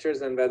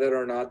signatures and whether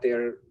or not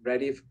they're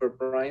ready for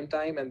prime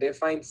time. And they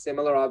find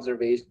similar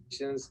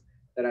observations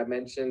that I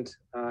mentioned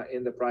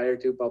in the prior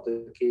two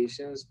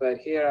publications. But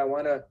here I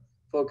want to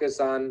focus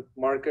on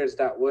markers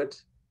that would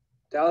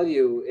tell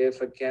you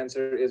if a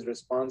cancer is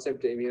responsive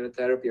to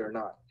immunotherapy or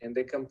not. And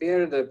they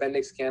compare the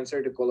appendix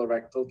cancer to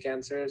colorectal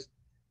cancers.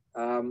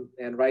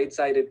 And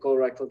right-sided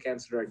colorectal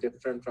cancer are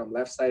different from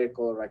left-sided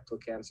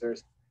colorectal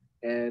cancers.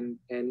 And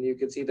you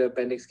can see the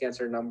appendix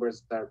cancer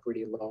numbers are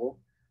pretty low,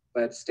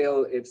 but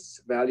still it's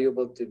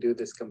valuable to do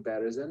this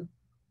comparison.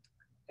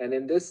 And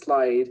in this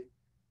slide,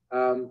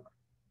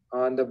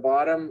 on the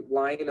bottom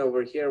line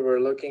over here, we're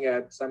looking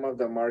at some of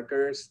the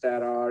markers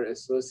that are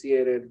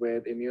associated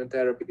with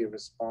immunotherapy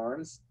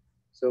response.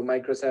 So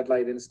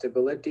microsatellite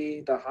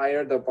instability, the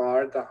higher the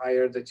bar, the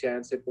higher the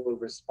chance it will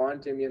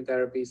respond to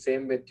immunotherapy.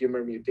 Same with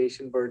tumor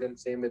mutation burden,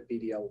 same with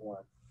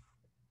PD-L1.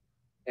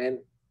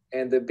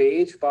 And the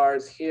beige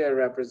bars here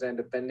represent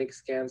appendix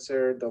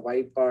cancer. The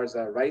white bars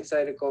are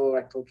right-sided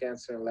colorectal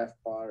cancer,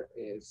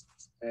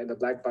 and the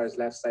black bar is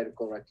left-sided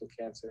colorectal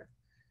cancer.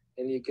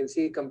 And you can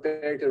see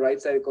compared to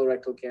right-sided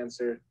colorectal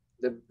cancer,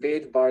 the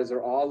beige bars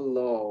are all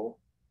low,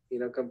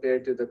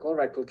 compared to the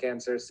colorectal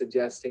cancer,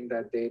 suggesting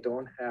that they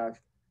don't have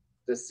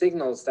the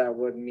signals that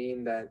would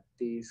mean that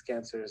these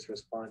cancers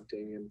respond to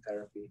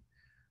immunotherapy.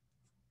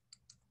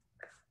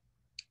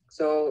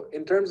 So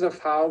in terms of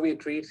how we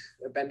treat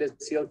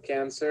appendiceal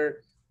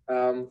cancer,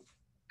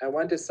 I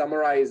want to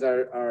summarize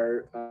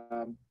our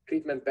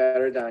treatment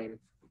paradigm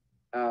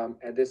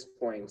at this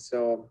point.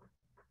 So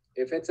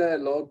if it's a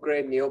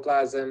low-grade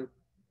neoplasm,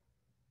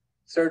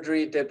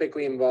 surgery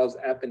typically involves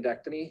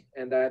appendectomy,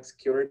 and that's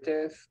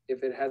curative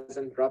if it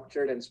hasn't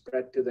ruptured and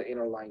spread to the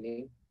inner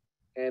lining.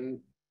 And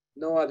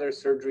no other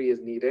surgery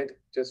is needed,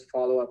 just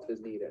follow-up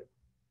is needed.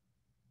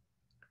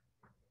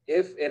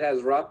 If it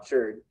has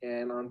ruptured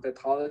and on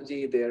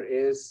pathology there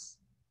is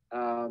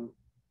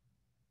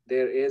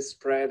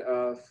spread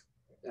of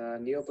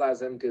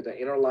neoplasm to the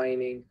inner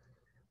lining,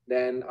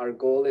 then our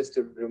goal is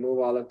to remove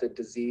all of the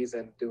disease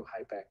and do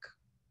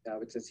PIPAC,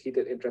 which is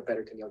heated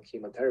intraperitoneal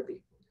chemotherapy.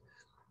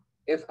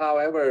 If,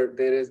 however,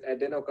 there is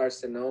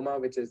adenocarcinoma,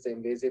 which is the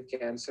invasive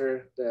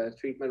cancer, the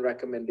treatment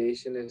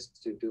recommendation is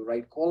to do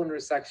right colon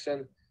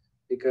resection,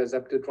 because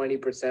up to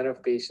 20%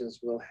 of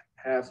patients will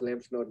have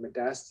lymph node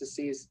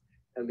metastases,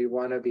 and we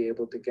want to be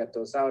able to get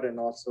those out. And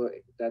also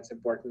that's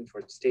important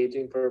for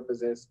staging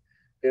purposes.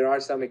 There are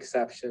some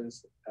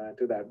exceptions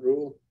to that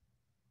rule.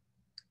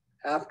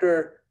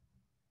 After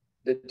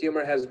the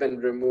tumor has been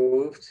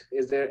removed,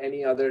 is there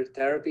any other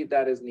therapy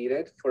that is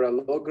needed? For a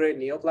low-grade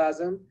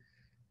neoplasm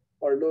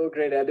or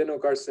low-grade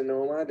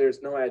adenocarcinoma,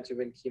 there's no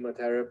adjuvant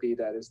chemotherapy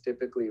that is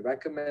typically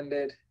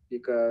recommended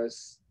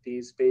because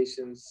these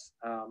patients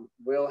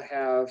will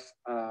have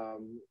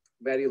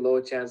very low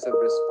chance of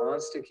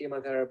response to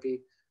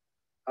chemotherapy.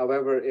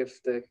 However,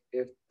 if the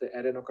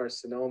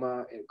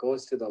adenocarcinoma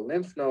goes to the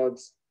lymph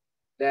nodes,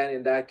 then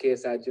in that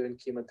case,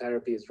 adjuvant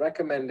chemotherapy is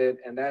recommended,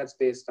 and that's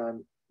based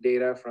on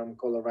data from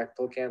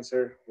colorectal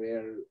cancer,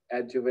 where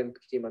adjuvant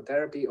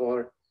chemotherapy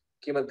or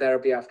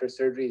chemotherapy after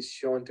surgery is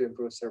shown to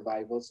improve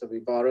survival. So we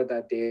borrowed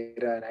that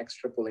data and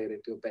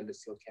extrapolated to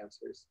appendiceal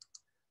cancers.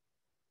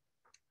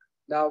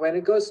 Now, when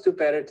it goes to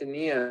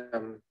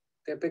peritoneum,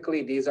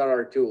 typically these are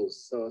our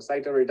tools. So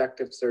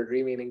cytoreductive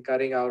surgery, meaning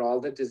cutting out all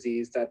the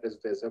disease that is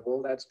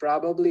visible. That's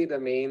probably the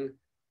main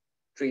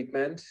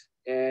treatment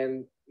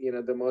and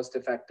the most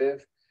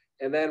effective.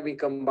 And then we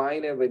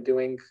combine it with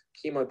doing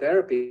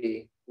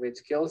chemotherapy, which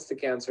kills the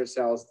cancer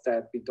cells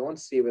that we don't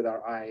see with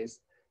our eyes.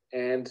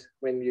 And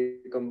when you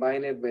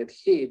combine it with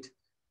heat,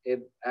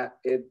 it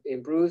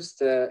improves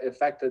the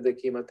effect of the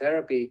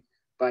chemotherapy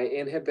by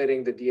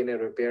inhibiting the DNA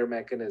repair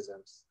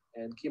mechanisms.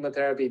 And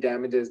chemotherapy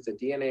damages the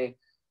DNA.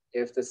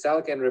 If the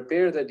cell can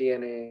repair the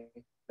DNA,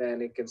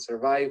 then it can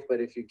survive. But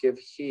if you give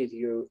heat,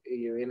 you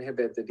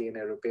inhibit the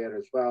DNA repair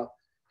as well,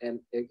 and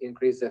it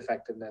increases the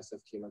effectiveness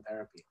of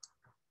chemotherapy.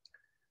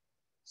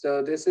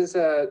 So this is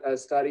a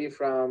study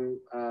from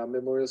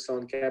Memorial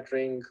Sloan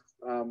Kettering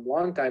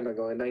long time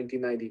ago in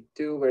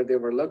 1992, where they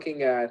were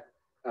looking at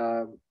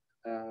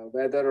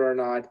whether or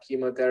not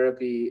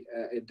chemotherapy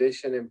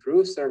addition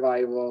improves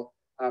survival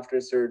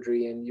after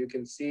surgery. And you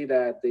can see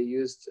that they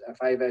used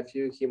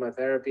 5-FU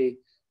chemotherapy,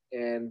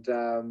 and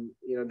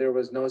there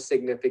was no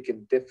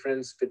significant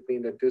difference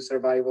between the two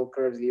survival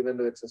curves, even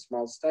though it's a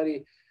small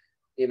study.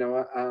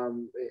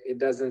 it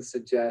doesn't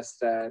suggest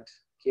that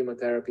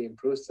chemotherapy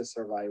improves the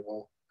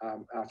survival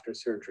after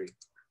surgery.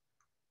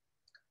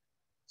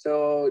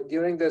 So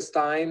during this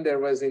time, there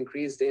was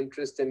increased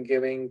interest in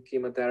giving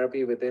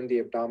chemotherapy within the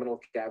abdominal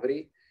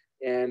cavity.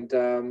 And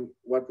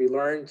what we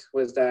learned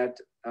was that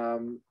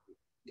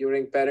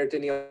during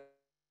peritoneal,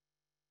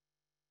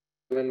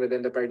 even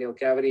within the peritoneal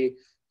cavity,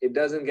 it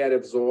doesn't get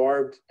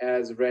absorbed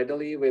as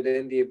readily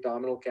within the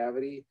abdominal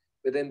cavity,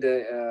 within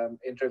the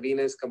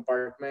intravenous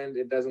compartment.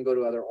 It doesn't go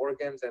to other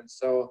organs. And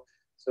so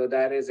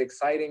that is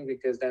exciting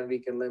because then we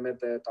can limit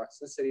the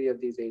toxicity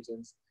of these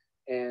agents.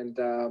 And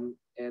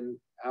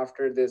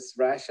after this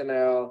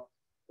rationale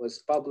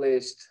was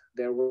published,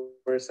 there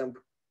were some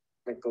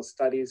clinical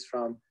studies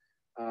from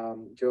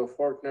Joe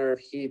Fortner,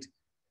 heat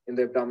in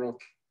the abdominal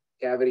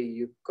cavity.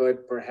 You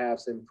could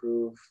perhaps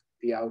improve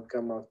the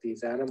outcome of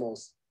these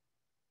animals.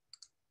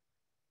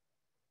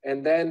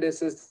 And then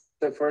this is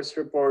the first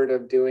report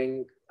of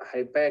doing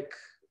PIPAC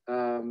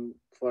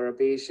for a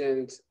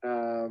patient,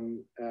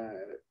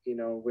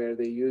 where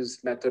they use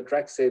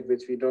methotrexate,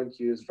 which we don't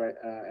use right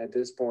at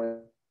this point.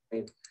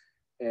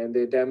 And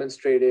they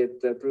demonstrated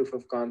the proof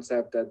of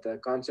concept that the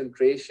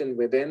concentration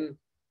within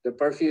the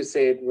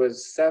perfusate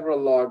was several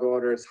log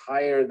orders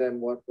higher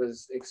than what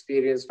was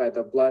experienced by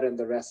the blood and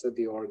the rest of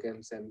the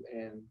organs, and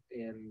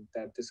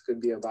that this could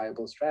be a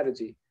viable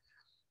strategy.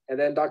 And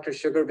then Dr.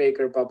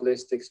 Sugarbaker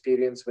published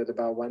experience with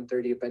about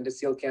 130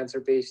 appendiceal cancer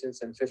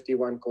patients and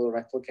 51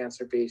 colorectal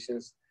cancer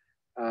patients.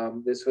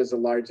 This was the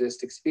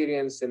largest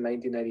experience in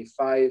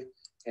 1995,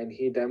 and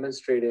he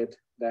demonstrated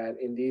that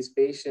in these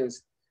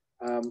patients,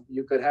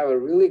 you could have a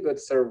really good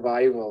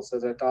survival. So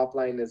the top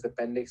line is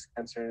appendix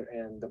cancer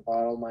and the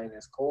bottom line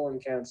is colon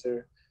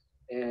cancer.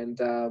 And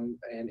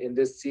in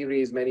this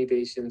series, many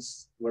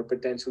patients were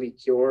potentially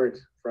cured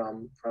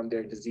from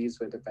their disease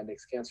with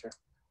appendix cancer.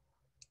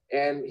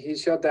 And he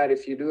showed that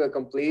if you do a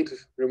complete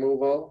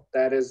removal,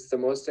 that is the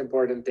most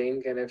important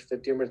thing. And if the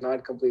tumor is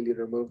not completely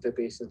removed, the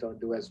patients don't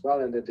do as well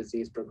and the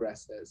disease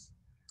progresses.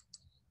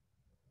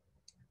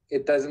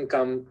 It doesn't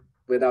come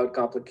without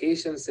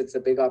complications. It's a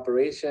big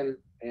operation.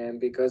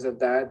 And because of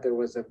that, there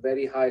was a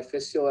very high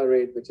fistula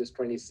rate, which is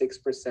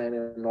 26%.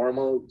 In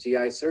normal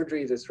GI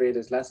surgery, this rate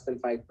is less than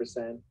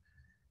 5%.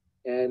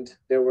 And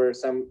there were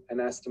some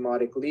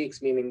anastomotic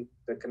leaks, meaning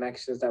the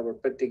connections that were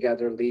put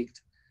together leaked.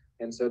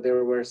 And so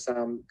there were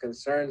some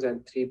concerns,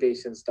 and 3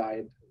 patients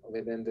died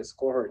within this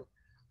cohort.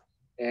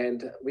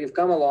 And we've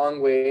come a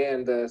long way,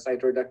 and the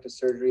cytoreductive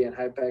surgery and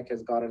PIPAC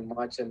has gotten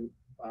much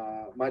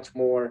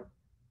more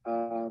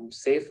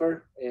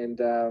safer. And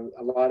a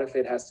lot of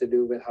it has to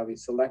do with how we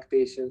select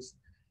patients.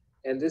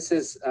 And this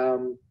is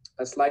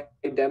a slide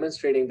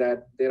demonstrating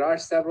that there are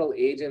several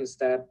agents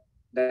that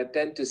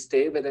tend to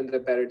stay within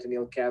the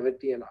peritoneal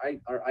cavity and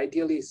are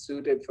ideally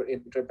suited for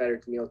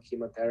intraperitoneal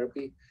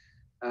chemotherapy.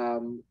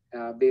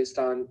 Based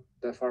on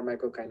the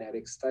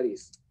pharmacokinetic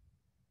studies.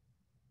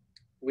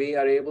 We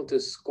are able to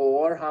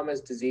score how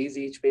much disease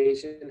each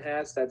patient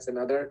has. That's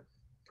another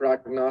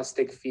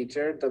prognostic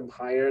feature. The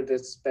higher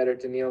this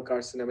peritoneal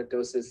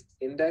carcinomatosis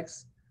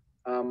index,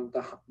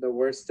 the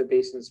worse the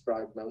patient's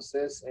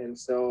prognosis. And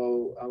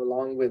so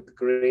along with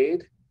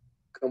grade,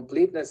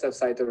 completeness of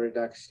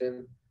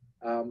cytoreduction,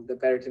 the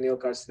peritoneal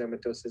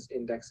carcinomatosis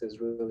index is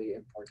really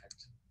important.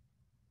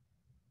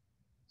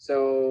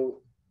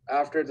 So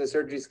after the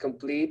surgery is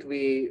complete,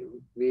 we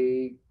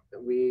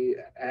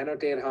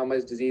annotate how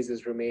much disease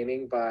is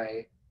remaining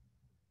by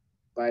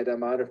the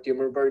amount of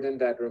tumor burden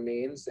that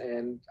remains.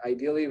 And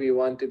ideally, we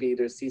want to be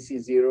either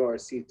CC0 or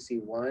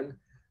CC1.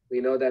 We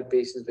know that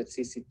patients with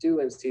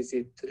CC2 and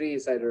CC3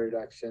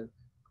 cytoreduction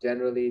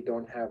generally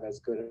don't have as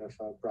good of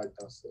a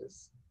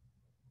prognosis.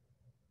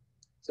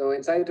 So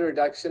in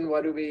cytoreduction,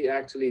 what do we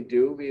actually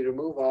do? We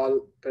remove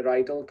all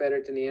parietal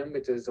peritoneum,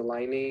 which is the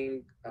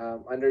lining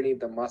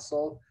underneath the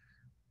muscle.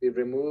 We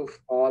remove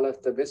all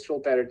of the visceral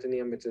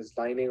peritoneum, which is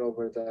lining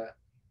over the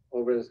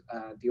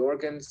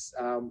organs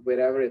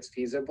wherever it's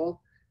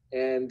feasible.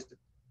 And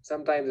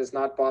sometimes it's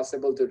not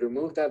possible to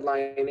remove that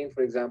lining.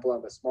 For example,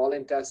 on the small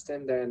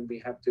intestine, then we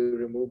have to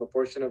remove a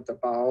portion of the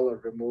bowel or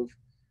remove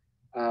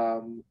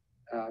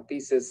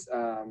pieces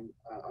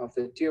of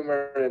the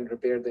tumor and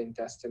repair the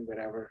intestine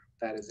wherever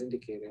that is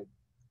indicated.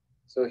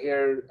 So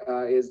here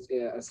is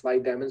a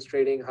slide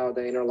demonstrating how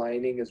the inner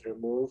lining is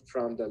removed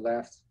from the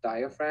left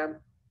diaphragm.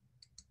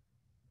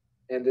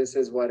 And this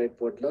is what it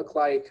would look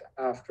like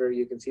after.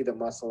 You can see the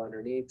muscle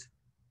underneath.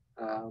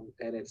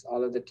 And it's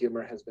all of the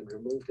tumor has been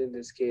removed in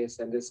this case.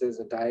 And this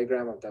is a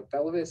diagram of the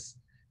pelvis.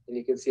 And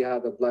you can see how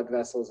the blood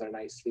vessels are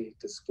nicely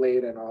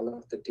displayed and all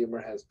of the tumor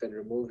has been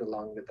removed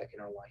along with the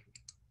inner lining.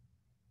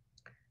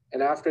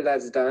 And after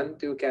that's done,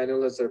 2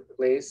 cannulas are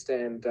placed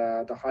and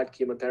the hot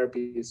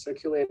chemotherapy is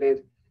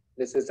circulated.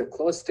 This is a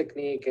closed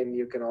technique, and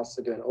you can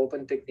also do an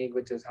open technique,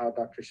 which is how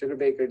Dr.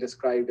 Sugarbaker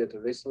described it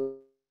originally.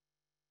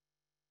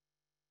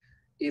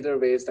 Either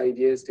way, the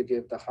idea is to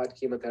give the hot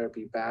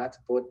chemotherapy bath.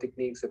 Both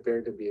techniques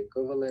appear to be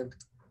equivalent.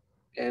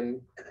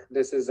 And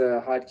this is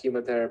a hot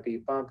chemotherapy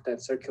pump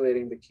that's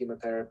circulating the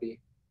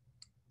chemotherapy.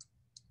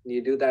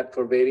 You do that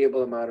for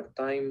variable amount of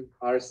time.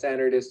 Our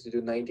standard is to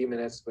do 90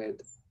 minutes with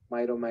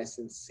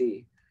mitomycin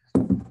C.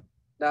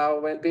 Now,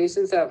 when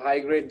patients have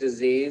high-grade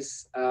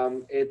disease,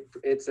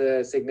 it's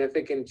a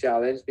significant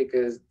challenge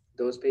because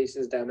those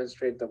patients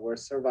demonstrate the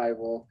worst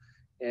survival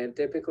and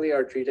typically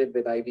are treated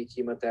with IV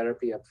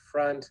chemotherapy up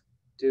front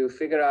to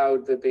figure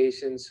out the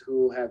patients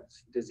who have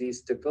disease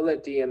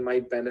stability and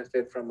might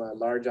benefit from a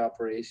large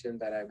operation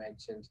that I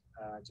mentioned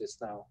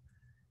just now.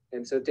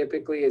 And so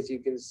typically, as you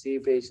can see,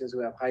 patients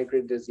who have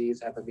high-grade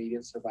disease have a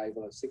median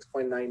survival of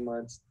 6.9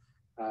 months,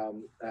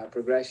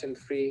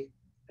 progression-free,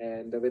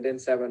 and within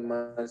 7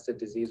 months, the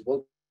disease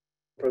will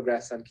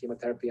progress on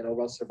chemotherapy, and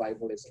overall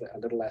survival is a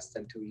little less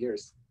than 2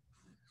 years.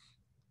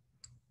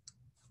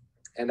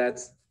 And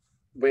that's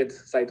with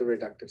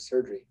cytoreductive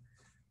surgery.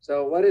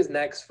 So what is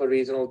next for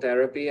regional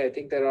therapy? I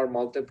think there are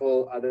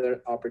multiple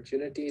other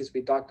opportunities.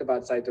 We talked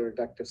about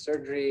cytoreductive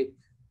surgery,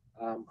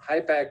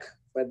 PIPAC,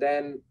 but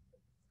then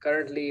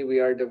currently we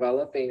are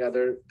developing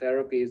other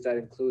therapies that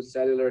include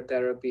cellular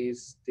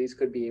therapies. These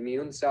could be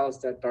immune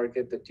cells that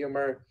target the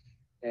tumor.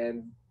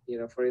 And,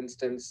 for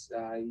instance,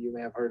 you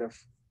may have heard of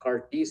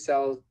CAR T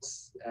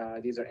cells.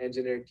 These are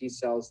engineered T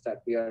cells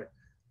that we are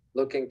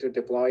looking to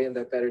deploy in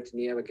the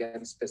peritoneum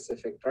against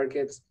specific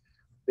targets.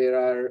 There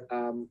are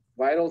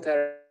viral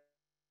therapy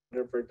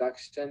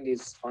production.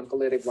 These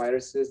oncolytic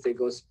viruses, they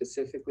go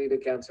specifically to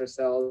cancer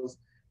cells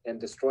and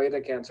destroy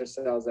the cancer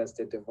cells as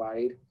they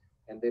divide,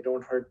 and they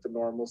don't hurt the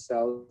normal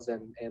cells,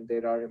 and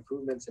there are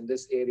improvements in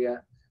this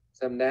area.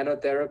 Some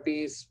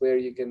nanotherapies where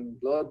you can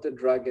load the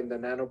drug in the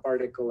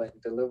nanoparticle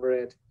and deliver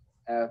it,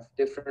 have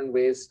different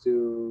ways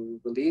to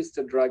release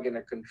the drug in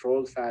a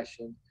controlled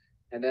fashion.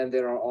 And then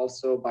there are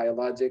also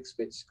biologics,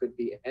 which could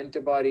be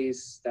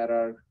antibodies that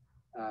are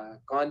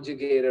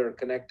conjugated or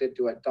connected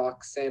to a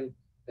toxin.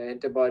 The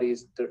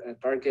antibodies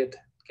target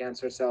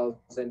cancer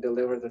cells and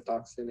deliver the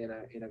toxin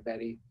in a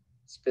very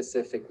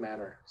specific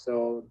manner.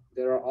 So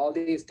there are all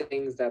these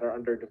things that are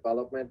under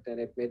development, and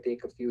it may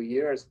take a few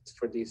years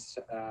for these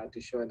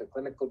to show in the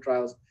clinical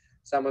trials.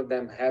 Some of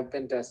them have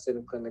been tested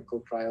in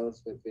clinical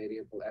trials with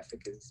variable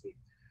efficacy.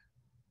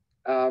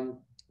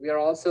 We are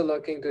also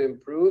looking to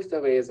improve the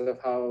ways of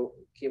how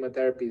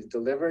chemotherapy is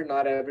delivered.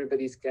 Not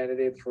everybody's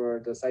candidate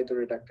for the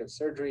cytoreductive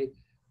surgery.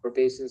 For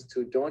patients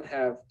who don't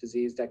have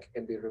disease that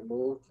can be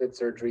removed with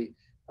surgery,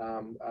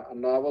 a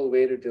novel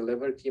way to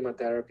deliver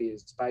chemotherapy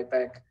is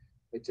PIPAC,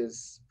 which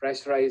is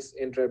pressurized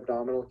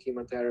intra-abdominal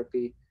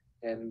chemotherapy.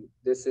 And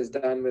this is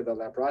done with a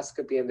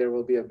laparoscopy, and there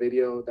will be a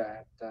video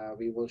that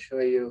we will show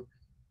you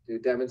to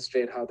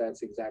demonstrate how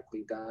that's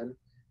exactly done.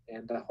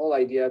 And the whole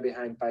idea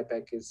behind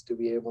PIPAC is to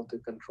be able to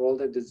control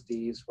the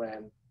disease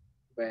when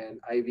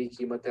IV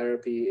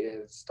chemotherapy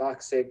is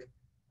toxic,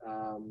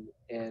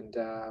 and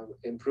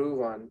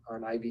improve on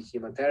IV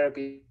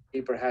chemotherapy,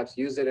 perhaps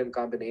use it in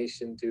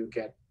combination to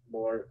get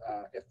more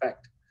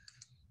effect.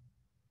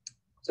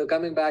 So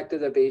coming back to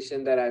the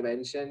patient that I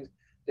mentioned,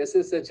 this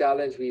is the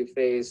challenge we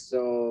face.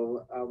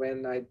 So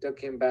when I took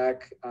him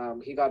back,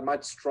 he got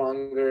much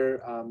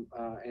stronger,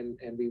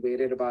 and we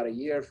waited about a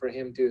year for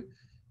him to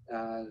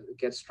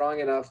get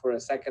strong enough for a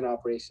second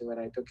operation. When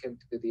I took him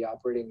to the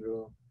operating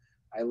room,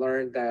 I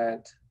learned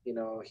that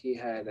he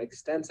had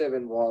extensive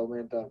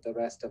involvement of the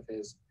rest of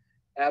his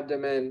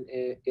abdomen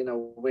in a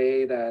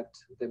way that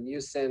the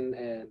mucin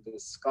and the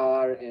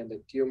scar and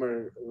the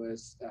tumor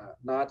was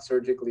not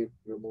surgically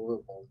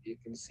removable. You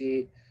can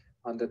see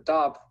on the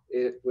top,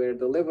 where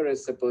the liver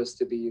is supposed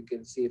to be, you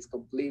can see it's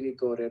completely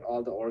coated.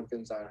 All the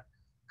organs are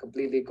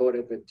completely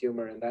coated with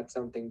tumor, and that's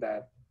something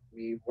that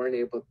we weren't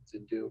able to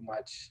do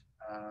much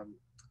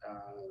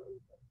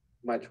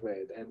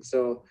with. And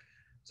so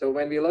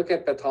when we look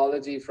at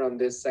pathology from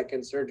this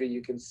second surgery,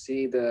 you can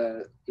see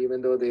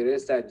even though there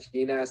is that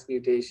GNAS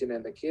mutation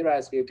and the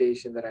KRAS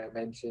mutation that I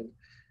mentioned,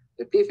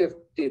 the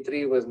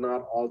P53 was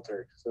not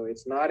altered. So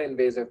it's not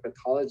invasive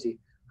pathology.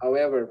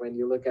 However, when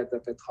you look at the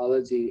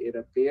pathology, it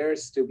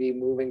appears to be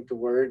moving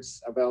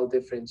towards a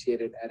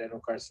well-differentiated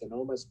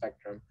adenocarcinoma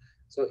spectrum.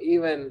 So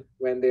even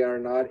when they are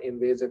not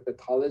invasive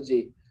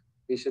pathology,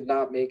 we should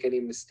not make any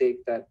mistake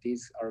that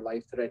these are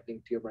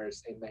life-threatening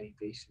tumors in many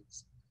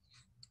patients.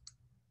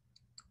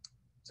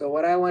 So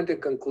what I want to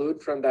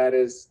conclude from that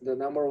is the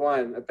number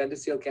one,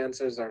 appendiceal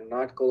cancers are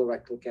not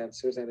colorectal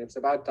cancers, and it's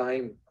about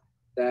time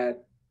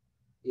that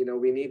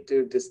we need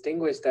to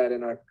distinguish that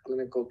in our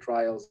clinical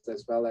trials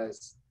as well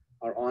as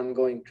our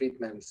ongoing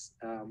treatments,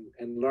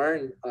 and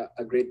learn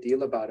a great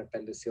deal about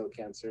appendiceal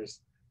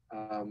cancers,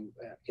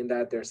 in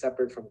that they're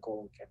separate from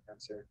colon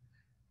cancer.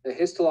 The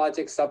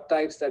histologic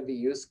subtypes that we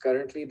use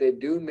currently, they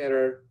do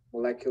mirror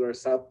molecular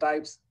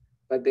subtypes,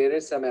 but there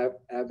is some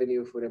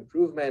avenue for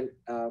improvement,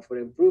 for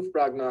improved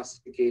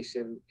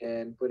prognostication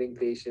and putting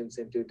patients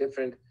into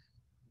different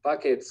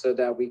buckets so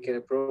that we can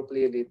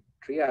appropriately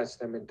triage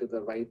them into the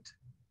right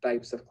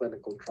types of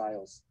clinical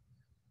trials.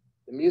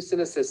 The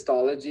mucinous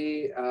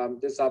histology,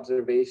 this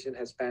observation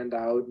has panned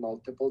out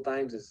multiple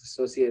times. It's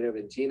associated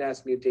with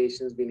GNAS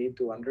mutations. We need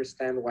to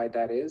understand why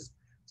that is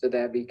so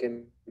that we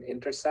can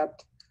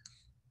intercept.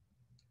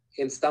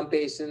 In some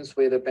patients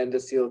with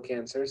appendiceal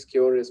cancers,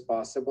 cure is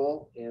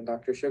possible. And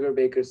Dr.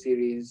 Sugarbaker's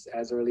series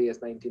as early as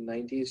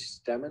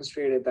 1990s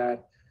demonstrated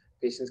that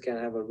patients can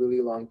have a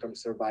really long-term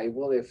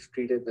survival if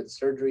treated with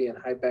surgery and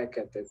HIPAC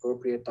at the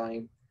appropriate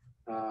time,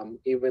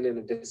 even in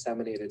a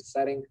disseminated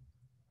setting.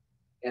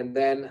 And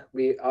then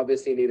we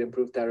obviously need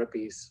improved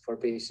therapies for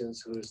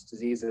patients whose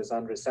disease is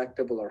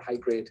unresectable or high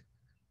grade.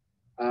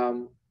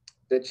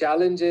 The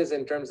challenges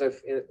in terms of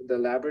the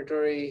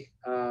laboratory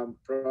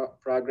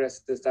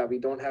progress is that we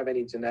don't have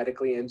any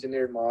genetically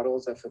engineered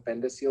models of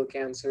appendiceal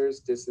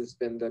cancers. This has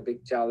been the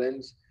big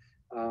challenge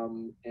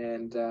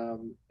and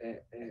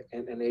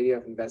an area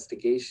of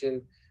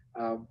investigation.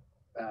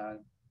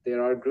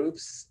 There are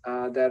groups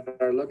that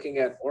are looking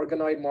at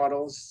organoid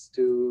models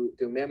to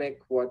mimic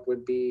what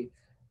would be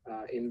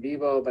in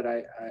vivo, but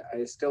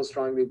I still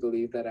strongly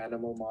believe that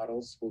animal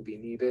models will be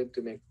needed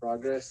to make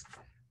progress.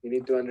 We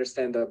need to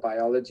understand the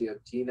biology of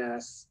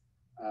GNAS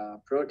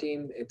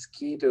protein. It's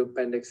key to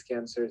appendix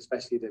cancer,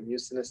 especially the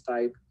mucinous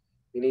type.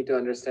 We need to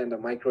understand the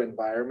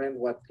microenvironment,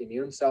 what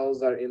immune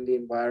cells are in the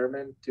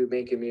environment to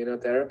make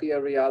immunotherapy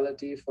a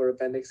reality for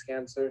appendix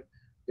cancer.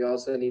 We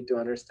also need to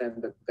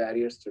understand the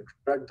barriers to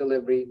drug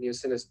delivery.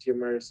 Mucinous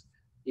tumors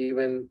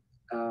even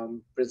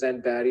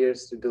present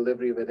barriers to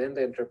delivery within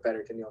the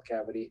intraperitoneal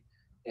cavity.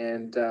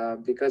 And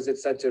because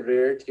it's such a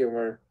rare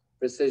tumor,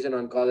 precision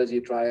oncology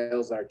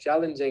trials are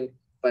challenging,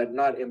 but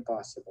not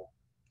impossible.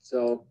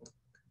 So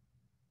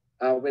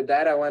with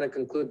that, I want to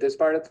conclude this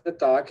part of the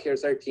talk.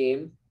 Here's our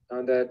team.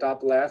 On the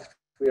top left,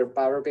 we are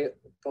power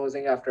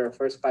posing after our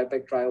first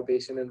PIPAC trial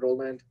patient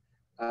enrollment.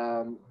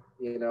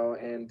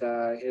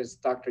 Here's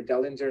Dr.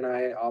 Dellinger and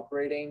I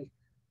operating.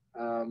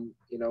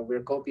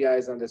 We're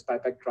co-PIs on this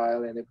PIPAC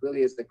trial, and it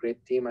really is a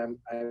great team. I'm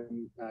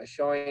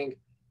showing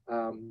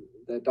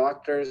the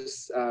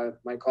doctors,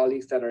 my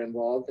colleagues that are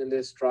involved in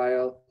this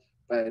trial.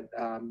 But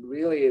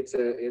really, it's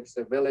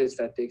a village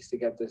that takes to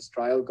get this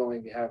trial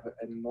going. We have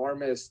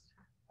enormous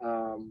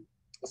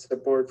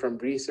support from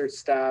research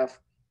staff,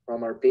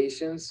 from our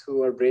patients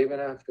who are brave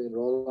enough to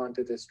enroll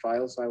onto this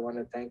trial. So I want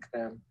to thank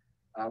them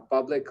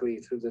publicly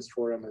through this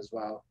forum as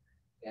well.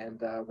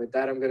 And with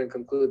that, I'm going to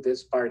conclude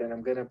this part, and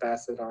I'm going to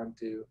pass it on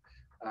to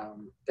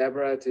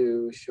Deborah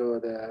to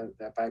show the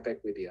PIPAC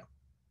video.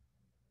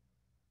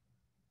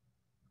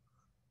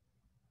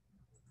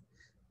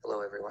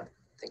 Hello, everyone.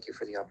 Thank you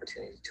for the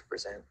opportunity to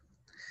present.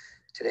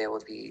 Today, I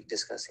will be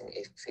discussing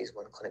a phase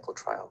 1 clinical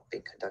trial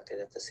being conducted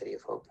at the City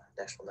of Hope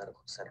National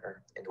Medical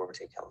Center in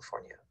Duarte,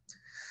 California,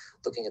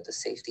 looking at the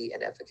safety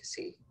and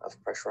efficacy of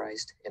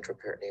pressurized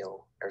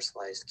intraperitoneal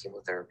aerosolized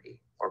chemotherapy,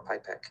 or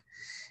PIPAC,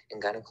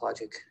 in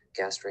gynecologic,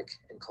 gastric,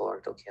 and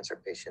colorectal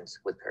cancer patients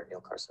with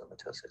peritoneal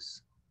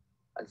carcinomatosis.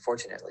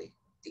 Unfortunately,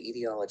 the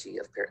etiology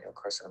of peritoneal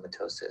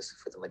carcinomatosis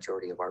for the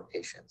majority of our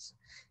patients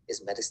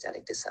is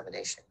metastatic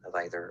dissemination of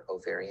either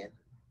ovarian,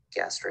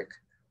 gastric,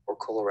 or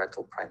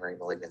colorectal primary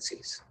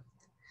malignancies.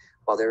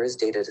 While there is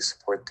data to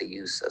support the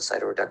use of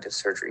cytoreductive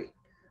surgery,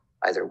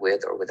 either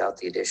with or without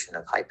the addition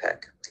of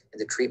HIPAC, in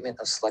the treatment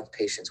of select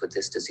patients with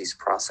this disease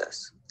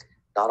process,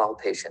 not all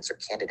patients are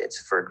candidates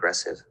for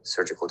aggressive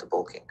surgical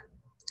debulking.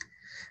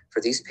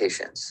 For these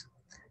patients,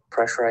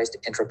 pressurized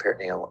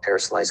intraperitoneal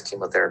aerosolized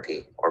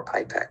chemotherapy, or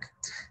PIPAC,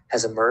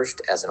 has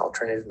emerged as an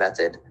alternative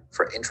method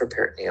for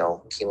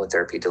intraperitoneal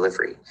chemotherapy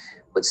delivery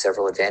with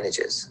several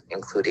advantages,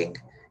 including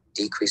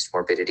decreased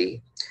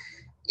morbidity,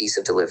 ease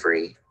of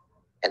delivery,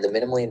 and the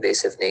minimally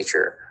invasive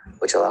nature,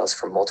 which allows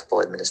for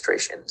multiple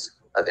administrations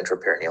of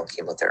intraperitoneal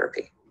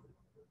chemotherapy.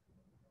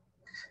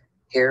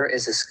 Here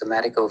is a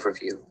schematic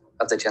overview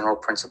of the general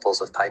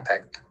principles of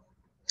PIPAC.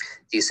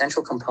 The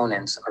essential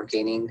components are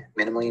gaining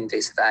minimally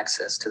invasive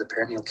access to the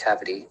peritoneal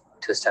cavity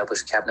to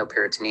establish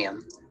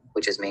capnoperitoneum,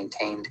 which is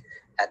maintained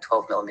at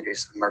 12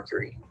 millimeters of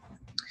mercury.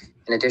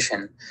 In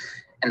addition,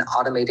 an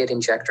automated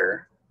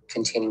injector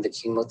containing the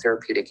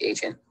chemotherapeutic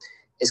agent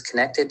is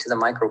connected to the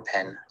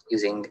micropen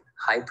using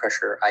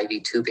high-pressure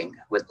IV tubing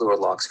with lure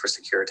locks for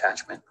secure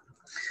attachment.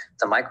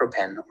 The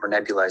micropen, or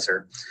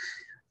nebulizer,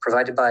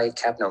 provided by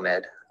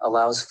CapnoMed,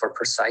 allows for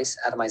precise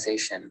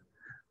atomization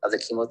of the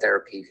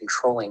chemotherapy,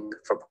 controlling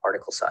for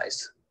particle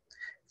size.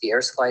 The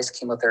aerosolized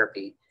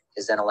chemotherapy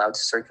is then allowed to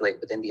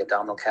circulate within the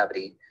abdominal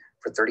cavity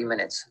for 30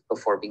 minutes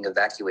before being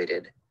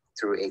evacuated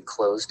through a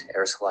closed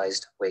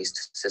aerosolized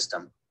waste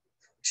system.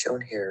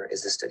 Shown here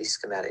is the study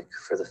schematic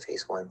for the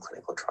phase 1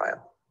 clinical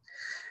trial.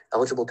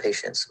 Eligible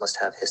patients must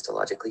have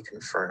histologically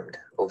confirmed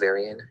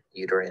ovarian,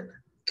 uterine,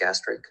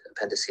 gastric,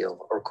 appendiceal,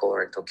 or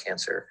colorectal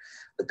cancer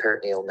with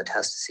peritoneal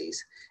metastases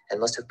and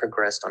must have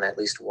progressed on at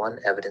least one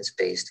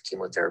evidence-based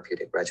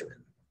chemotherapeutic regimen.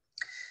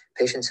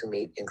 Patients who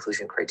meet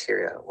inclusion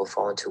criteria will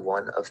fall into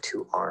one of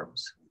two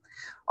arms.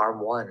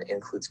 Arm 1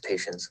 includes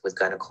patients with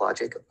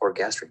gynecologic or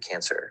gastric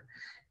cancer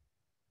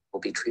will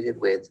be treated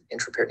with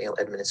intraperitoneal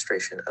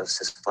administration of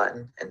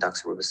cisplatin and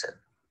doxorubicin.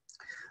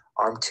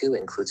 Arm 2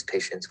 includes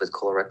patients with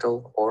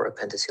colorectal or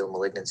appendiceal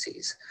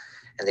malignancies,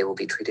 and they will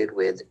be treated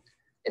with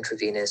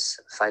intravenous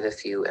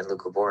 5-FU and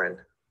leucovorin,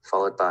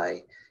 followed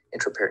by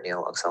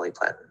intraperitoneal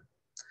oxaliplatin.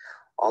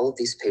 All of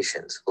these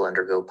patients will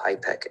undergo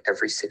PIPAC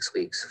every 6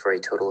 weeks for a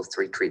total of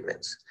 3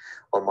 treatments,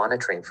 while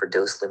monitoring for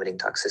dose-limiting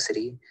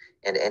toxicity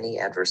and any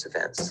adverse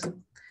events.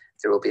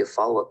 There will be a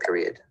follow-up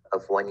period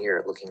of 1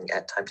 year looking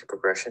at time to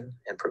progression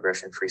and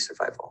progression-free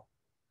survival.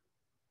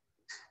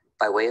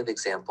 By way of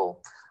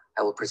example,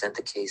 I will present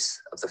the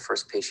case of the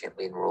first patient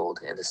we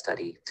enrolled in the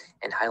study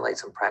and highlight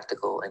some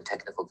practical and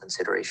technical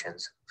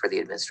considerations for the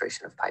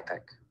administration of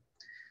PIPAC.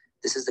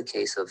 This is the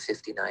case of a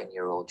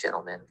 59-year-old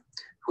gentleman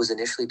who was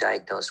initially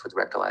diagnosed with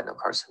rectal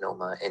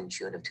adenocarcinoma in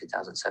June of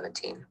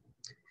 2017.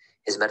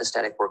 His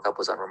metastatic workup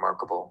was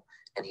unremarkable,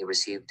 and he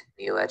received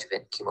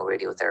neoadjuvant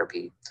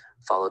chemoradiotherapy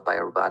followed by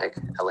a robotic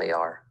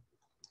LAR.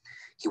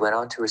 He went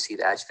on to receive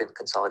adjuvant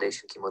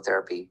consolidation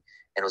chemotherapy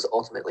and was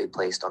ultimately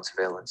placed on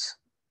surveillance.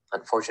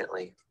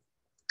 Unfortunately,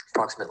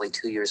 approximately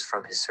 2 years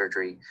from his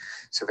surgery,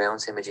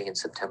 surveillance imaging in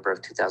September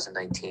of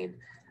 2019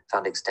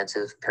 found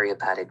extensive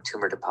perihepatic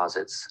tumor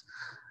deposits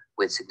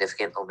with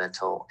significant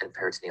omental and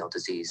peritoneal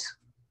disease.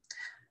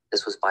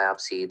 This was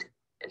biopsied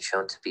and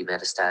shown to be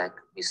metastatic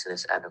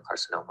mucinous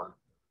adenocarcinoma.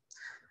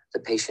 The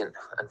patient,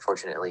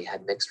 unfortunately,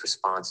 had mixed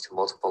response to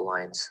multiple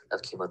lines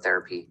of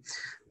chemotherapy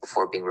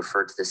before being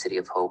referred to the City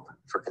of Hope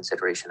for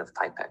consideration of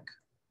PIPAC.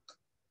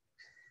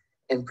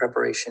 In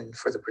preparation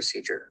for the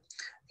procedure,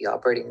 the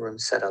operating room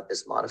setup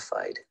is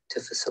modified to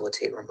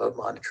facilitate remote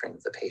monitoring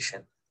of the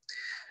patient.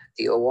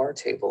 The OR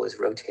table is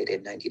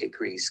rotated 90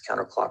 degrees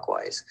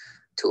counterclockwise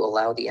to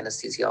allow the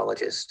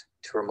anesthesiologist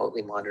to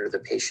remotely monitor the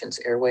patient's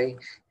airway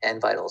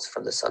and vitals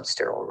from the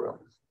substerile room.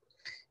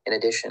 In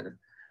addition,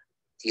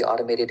 the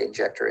automated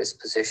injector is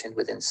positioned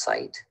within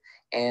sight,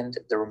 and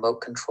the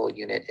remote control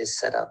unit is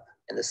set up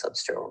in the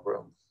substerile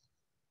room.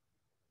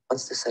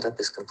 Once the setup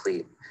is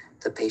complete,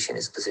 the patient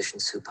is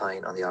positioned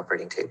supine on the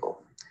operating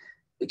table.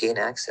 We gain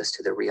access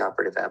to the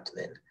reoperative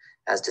abdomen,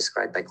 as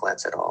described by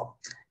Glatz et al.,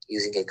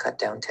 using a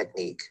cut-down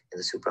technique in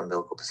the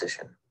supraumbilical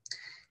position.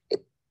 A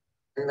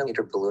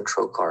 10mm balloon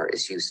trocar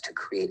is used to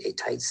create a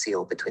tight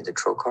seal between the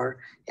trocar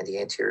and the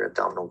anterior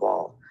abdominal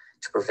wall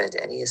to prevent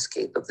any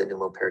escape of the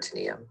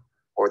pneumoperitoneum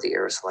or the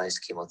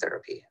aerosolized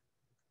chemotherapy.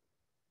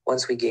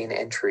 Once we gain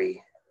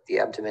entry, the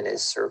abdomen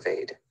is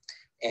surveyed,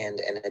 and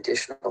an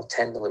additional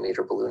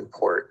 10mm balloon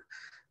port,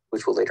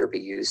 which will later be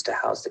used to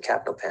house the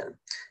capnopen,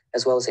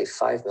 as well as a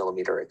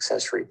 5mm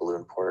accessory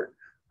balloon port,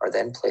 are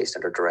then placed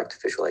under direct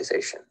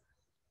visualization.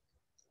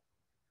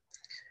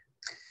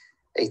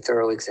 A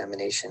thorough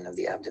examination of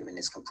the abdomen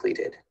is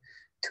completed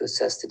to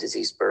assess the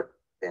disease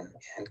burden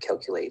and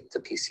calculate the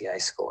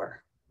PCI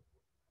score.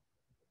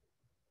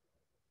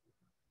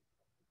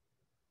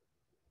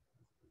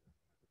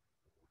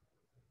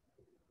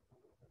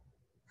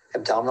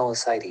 Abdominal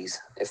ascites,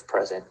 if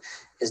present,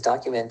 is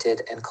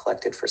documented and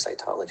collected for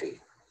cytology.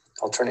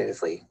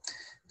 Alternatively,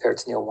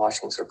 peritoneal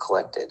washings are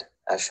collected,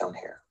 as shown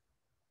here.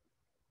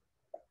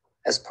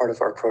 As part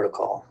of our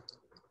protocol,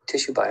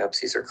 tissue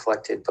biopsies are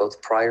collected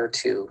both prior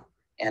to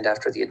and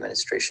after the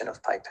administration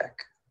of PIPAC.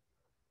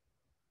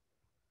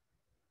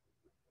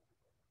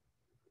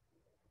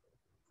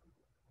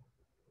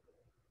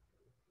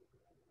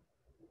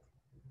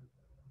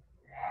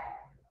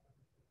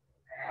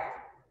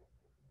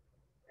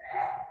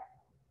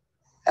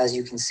 As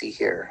you can see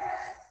here,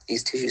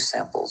 these tissue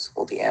samples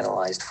will be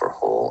analyzed for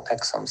whole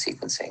exome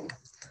sequencing,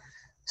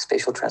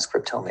 spatial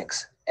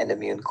transcriptomics, and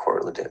immune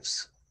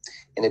correlatives.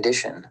 In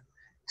addition,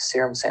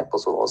 serum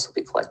samples will also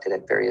be collected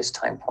at various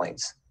time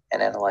points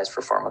and analyzed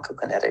for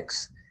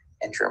pharmacokinetics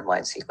and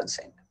germline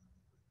sequencing.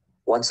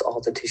 Once all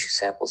the tissue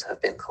samples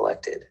have been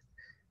collected,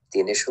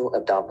 the initial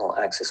abdominal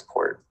access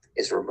port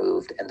is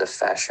removed and the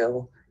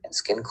fascial and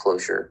skin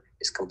closure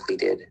is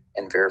completed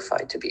and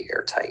verified to be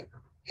airtight.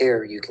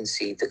 Here you can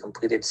see the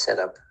completed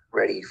setup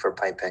ready for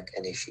PIPAC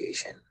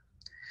initiation.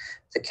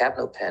 The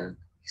capnopen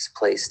is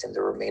placed in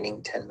the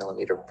remaining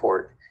 10mm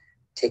port,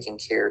 taking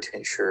care to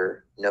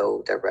ensure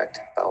no direct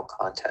bowel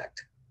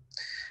contact.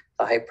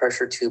 The high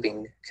pressure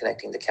tubing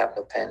connecting the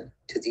capnopen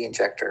to the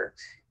injector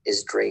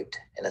is draped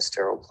in a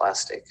sterile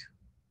plastic.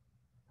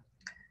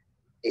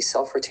 A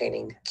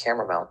self-retaining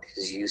camera mount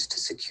is used to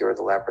secure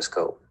the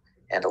laparoscope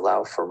and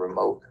allow for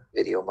remote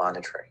video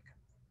monitoring.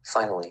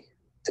 Finally,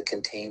 the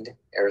contained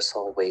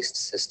aerosol waste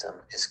system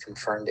is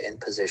confirmed in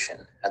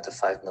position at the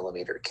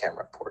 5mm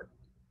camera port.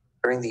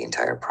 During the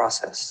entire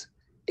process,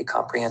 a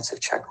comprehensive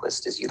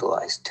checklist is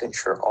utilized to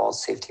ensure all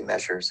safety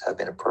measures have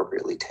been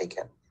appropriately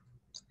taken.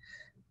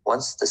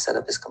 Once the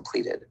setup is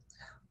completed,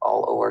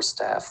 all OR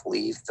staff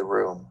leave the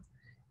room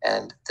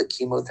and the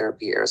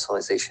chemotherapy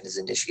aerosolization is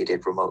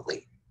initiated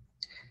remotely.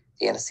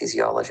 The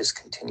anesthesiologist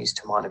continues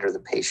to monitor the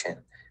patient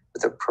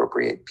with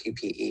appropriate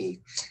PPE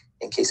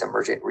in case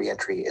emergent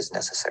reentry is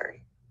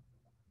necessary.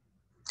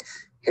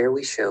 Here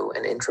we show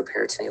an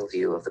intraperitoneal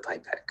view of the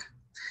PIPAC.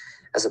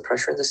 As the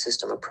pressure in the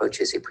system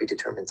approaches a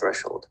predetermined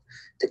threshold,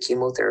 the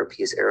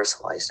chemotherapy is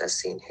aerosolized as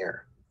seen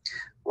here.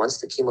 Once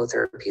the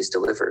chemotherapy is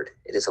delivered,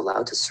 it is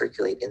allowed to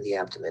circulate in the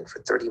abdomen for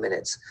 30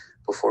 minutes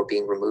before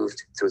being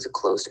removed through the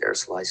closed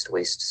aerosolized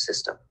waste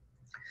system.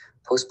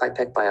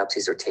 Post-PIPAC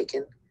biopsies are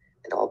taken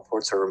and all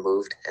ports are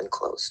removed and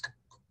closed.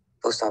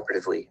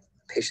 Postoperatively,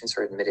 patients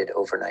are admitted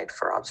overnight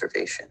for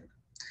observation.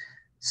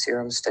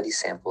 Serum study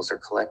samples are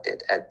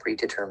collected at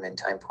predetermined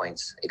time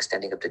points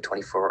extending up to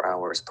 24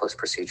 hours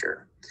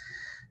post-procedure.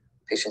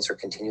 Patients are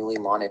continually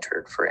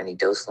monitored for any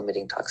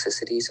dose-limiting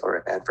toxicities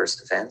or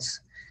adverse events,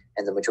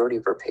 and the majority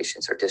of our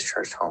patients are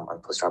discharged home on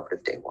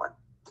postoperative day 1.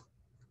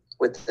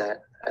 With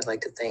that, I'd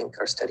like to thank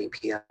our study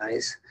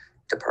PIs,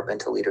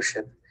 departmental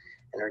leadership,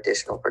 and our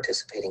additional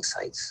participating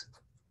sites.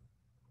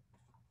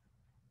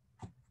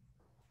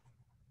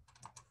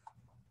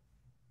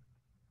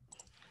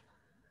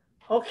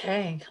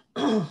 Okay,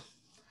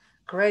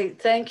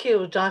 great. Thank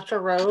you, Dr.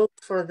 Raoof,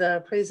 for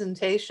the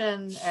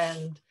presentation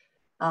and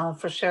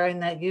for sharing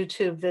that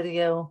YouTube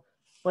video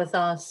with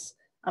us.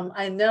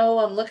 I know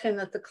I'm looking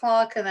at the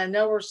clock and I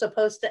know we're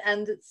supposed to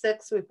end at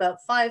 6. We've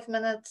got 5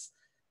 minutes.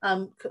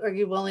 Are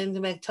you willing to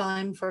make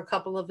time for a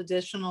couple of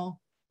additional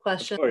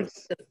questions? Of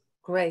course.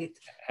 Great.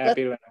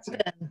 Happy to answer.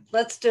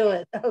 Let's do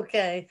it.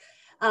 Okay.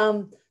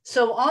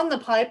 So on the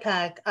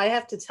PIPAC, I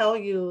have to tell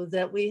you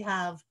that we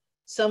have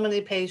so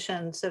many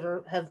patients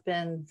that have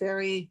been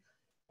very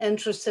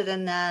interested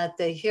in that.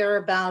 They hear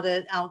about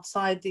it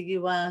outside the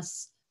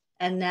US.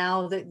 And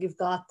now that you've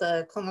got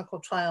the clinical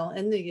trial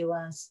in the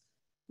US,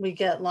 we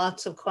get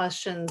lots of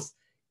questions.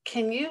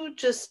 Can you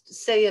just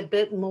say a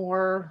bit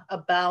more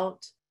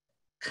about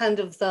kind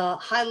of the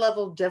high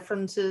level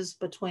differences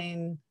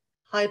between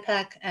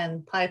PIPAC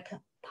and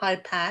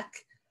PIPAC,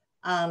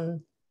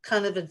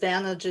 kind of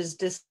advantages,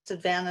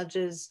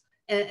 disadvantages,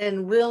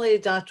 and really,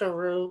 Dr.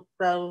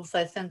 Raoof,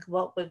 I think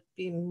what would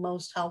be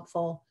most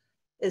helpful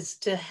is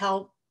to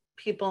help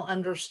people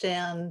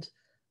understand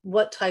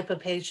what type of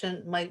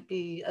patient might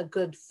be a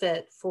good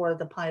fit for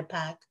the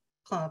PIPAC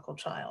clinical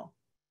trial.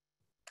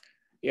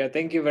 Yeah,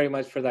 thank you very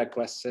much for that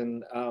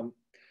question.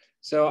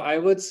 So I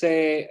would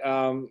say,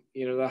 the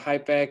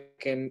HIPAC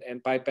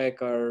and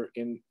PIPAC are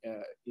in,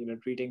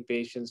 treating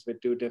patients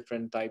with 2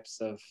 different types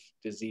of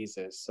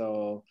diseases.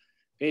 So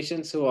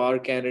patients who are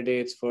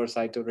candidates for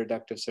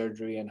cytoreductive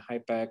surgery and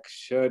HIPAC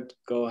should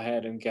go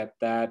ahead and get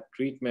that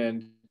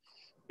treatment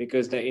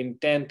because the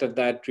intent of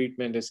that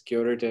treatment is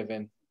curative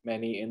in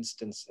many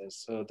instances.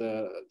 So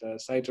the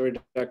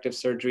cytoreductive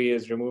surgery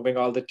is removing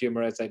all the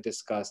tumor as I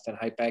discussed, and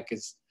HIPAC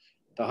is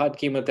the hot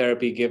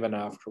chemotherapy given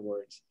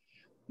afterwards.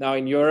 Now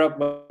in Europe,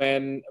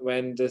 when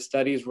the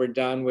studies were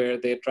done where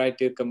they tried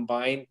to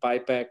combine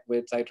PIPAC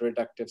with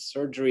cytoreductive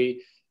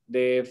surgery,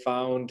 they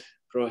found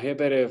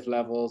prohibitive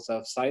levels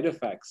of side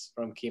effects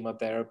from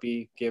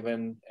chemotherapy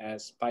given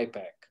as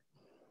PIPAC.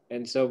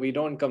 And so we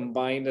don't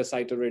combine the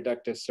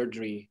cytoreductive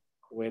surgery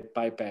with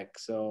PIPAC.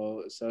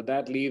 So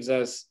that leaves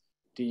us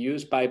to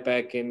use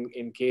PIPAC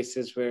in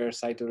cases where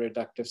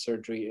cytoreductive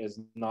surgery is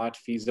not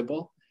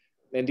feasible.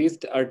 And these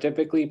are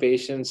typically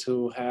patients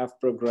who have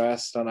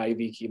progressed on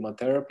IV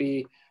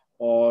chemotherapy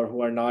or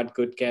who are not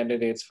good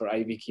candidates for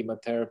IV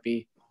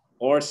chemotherapy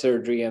or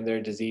surgery and their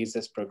disease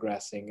is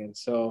progressing. And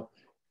so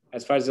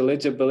as far as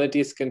eligibility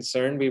is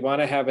concerned, we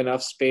want to have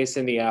enough space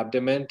in the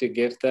abdomen to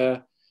give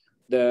the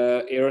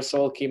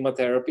aerosol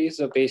chemotherapy.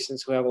 So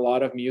patients who have a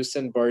lot of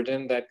mucin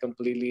burden that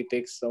completely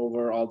takes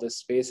over all the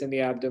space in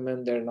the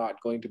abdomen, they're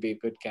not going to be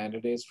good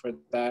candidates for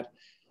that.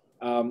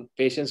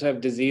 Patients who have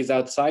disease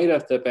outside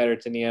of the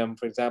peritoneum,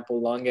 for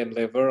example, lung and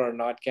liver, are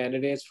not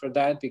candidates for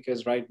that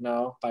because right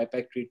now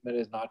PIPAC treatment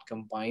is not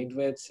combined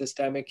with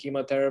systemic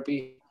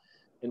chemotherapy.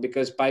 And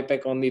because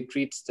PIPAC only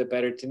treats the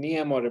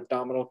peritoneum or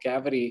abdominal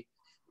cavity,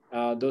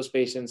 those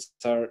patients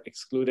are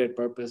excluded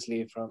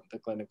purposely from the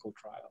clinical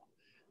trial.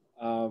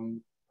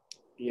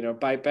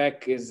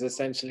 PIPAC is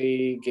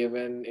essentially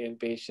given in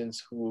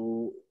patients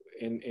who,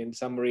 in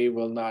summary,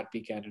 will not be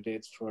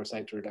candidates for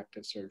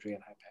cytoreductive surgery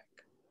and HIPAC.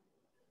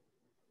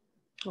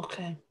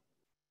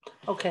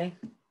 Okay,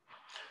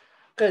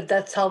 good,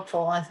 that's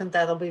helpful. I think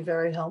that'll be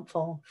very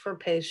helpful for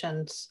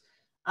patients.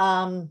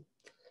 And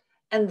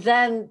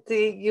then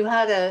you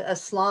had a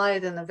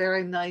slide and a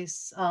very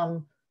nice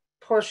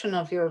portion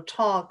of your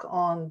talk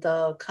on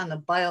the kind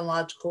of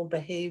biological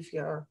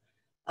behavior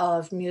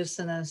of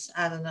mucinous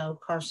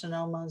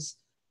adenocarcinomas.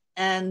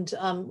 And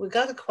we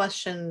got a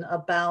question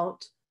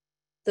about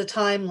the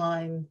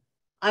timeline.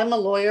 I'm a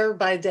lawyer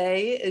by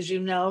day, as you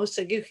know,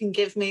 so you can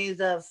give me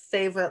the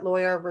favorite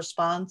lawyer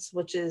response,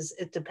 which is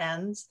it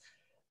depends.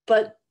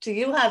 But do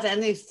you have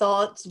any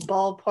thoughts,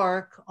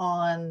 ballpark,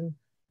 on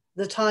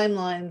the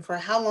timeline for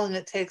how long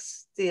it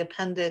takes the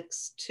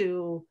appendix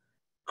to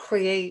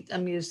create a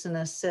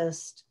mucinous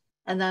cyst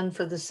and then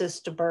for the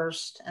cyst to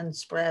burst and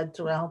spread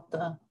throughout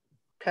the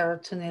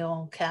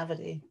peritoneal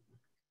cavity?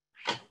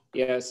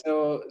 Yeah,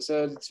 so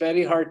it's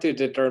very hard to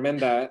determine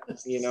that,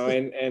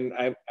 and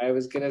I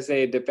was gonna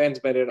say it depends,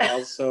 but it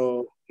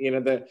also,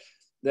 the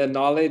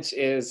knowledge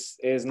is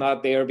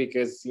not there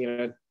because,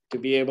 to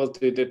be able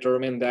to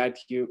determine that,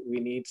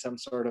 we need some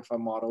sort of a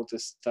model to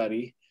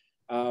study.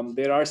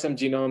 There are some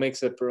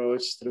genomics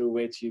approach through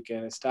which you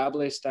can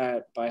establish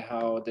that by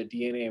how the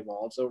DNA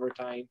evolves over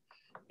time.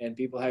 And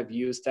people have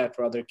used that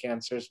for other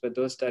cancers, but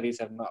those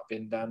studies have not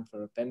been done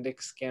for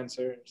appendix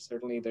cancer.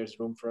 Certainly there's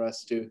room for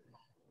us to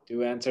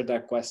answer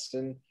that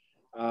question.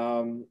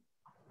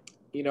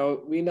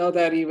 we know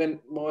that even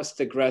most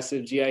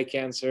aggressive GI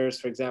cancers,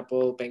 for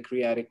example,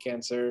 pancreatic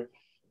cancer,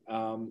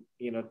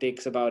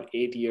 takes about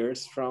 8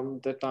 years from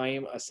the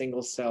time a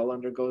single cell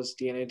undergoes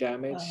DNA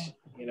damage,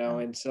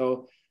 and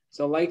so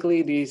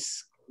likely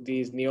these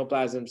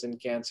neoplasms in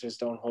cancers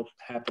don't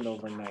happen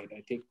overnight.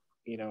 I think,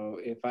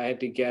 if I had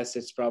to guess,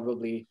 it's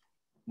probably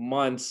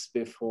months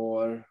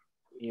before,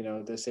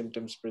 the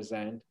symptoms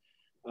present.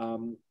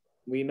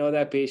 We know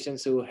that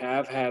patients who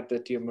have had the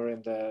tumor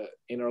in the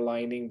inner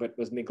lining but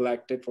was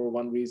neglected for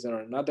one reason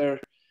or another,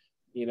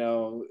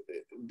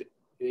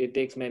 it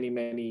takes many,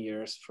 many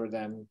years for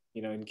them,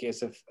 in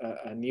case of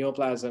a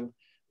neoplasm.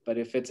 But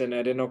if it's an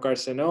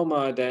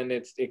adenocarcinoma, then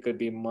it could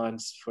be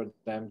months for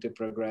them to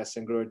progress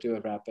and grow to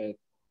a rapid,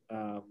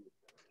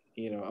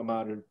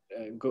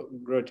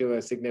 grow to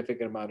a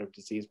significant amount of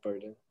disease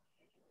burden.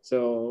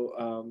 So,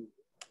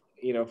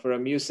 for a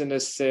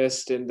mucinous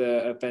cyst in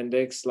the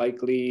appendix,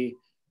 likely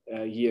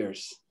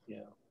years.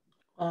 Yeah.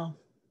 Wow.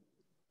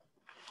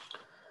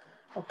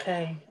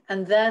 Okay.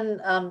 And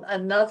then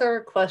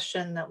another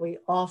question that we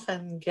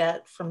often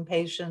get from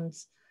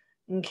patients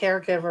and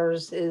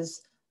caregivers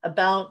is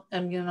about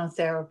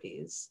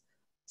immunotherapies.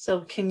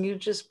 So can you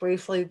just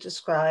briefly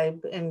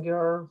describe in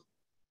your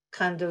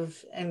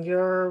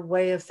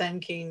way of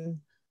thinking,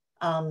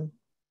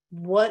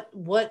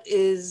 what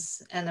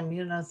is an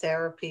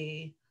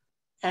immunotherapy?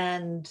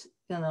 And,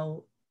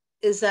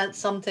 is that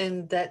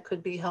something that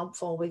could be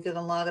helpful? We get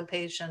a lot of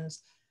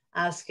patients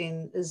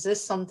asking, is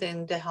this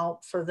something to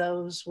help for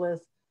those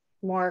with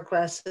more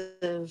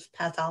aggressive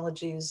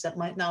pathologies that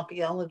might not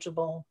be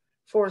eligible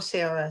for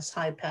CRS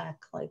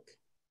HIPAC?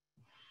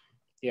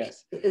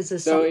 Yes. Is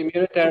this so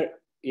immunotherapy?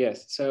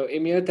 Yes. So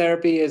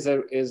immunotherapy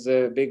is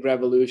a big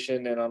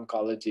revolution in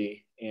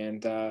oncology,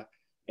 and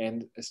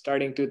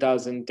starting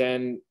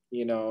 2010,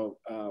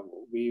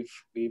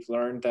 we've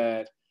learned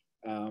that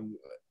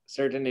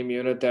certain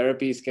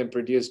immunotherapies can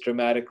produce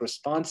dramatic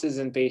responses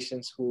in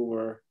patients who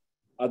were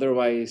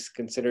otherwise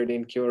considered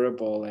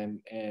incurable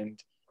and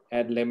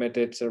had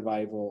limited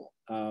survival.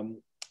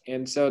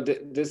 And so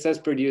this has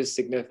produced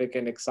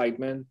significant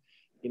excitement.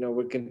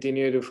 We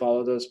continue to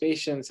follow those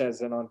patients as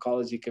an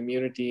oncology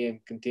community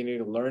and continue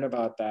to learn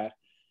about that.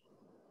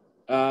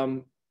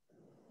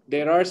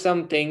 There are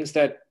some things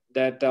that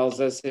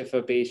tells us if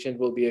a patient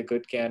will be a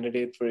good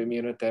candidate for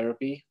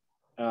immunotherapy.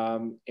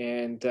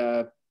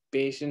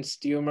 Patients'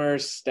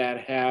 tumors that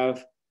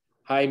have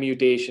high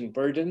mutation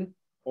burden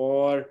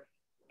or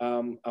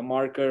a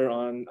marker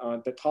on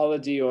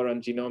pathology or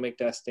on genomic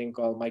testing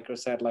called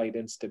microsatellite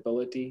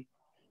instability.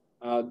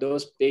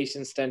 Those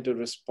patients tend to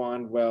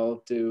respond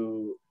well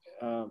to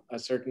a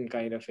certain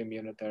kind of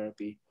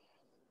immunotherapy.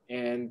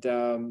 And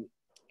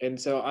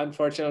so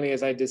unfortunately,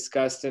 as I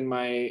discussed in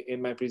my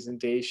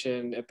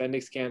presentation,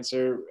 appendix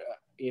cancer,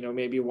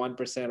 maybe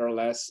 1% or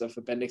less of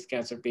appendix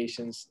cancer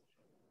patients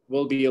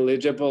will be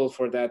eligible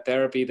for that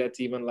therapy. That's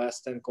even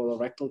less than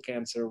colorectal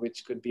cancer,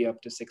 which could be up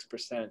to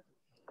 6%.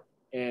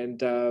 And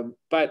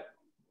but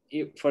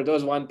for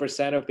those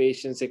 1% of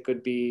patients, it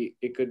could be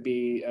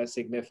a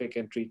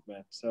significant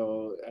treatment.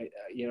 So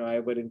I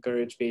would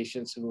encourage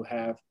patients who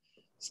have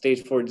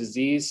stage 4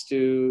 disease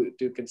to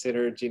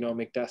consider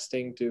genomic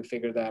testing to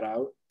figure that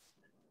out.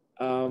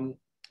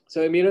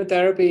 So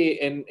immunotherapy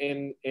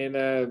in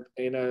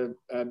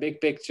a big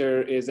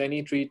picture is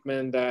any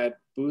treatment that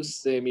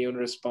boosts the immune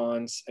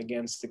response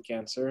against the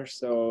cancer.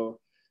 So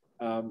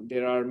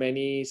there are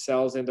many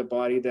cells in the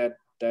body that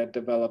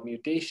develop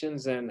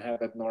mutations and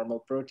have abnormal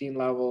protein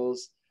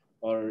levels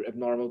or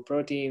abnormal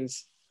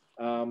proteins.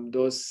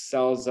 Those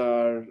cells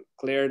are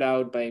cleared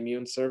out by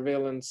immune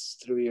surveillance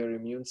through your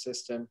immune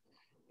system.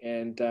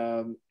 And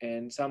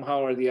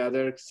somehow or the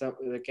other,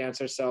 the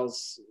cancer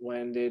cells,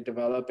 when they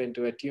develop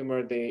into a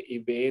tumor, they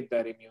evade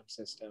that immune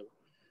system.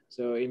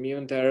 So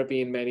immune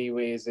therapy in many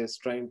ways is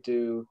trying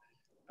to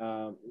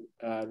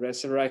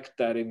resurrect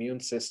that immune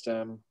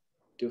system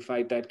to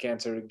fight that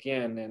cancer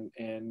again.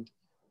 And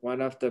one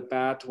of the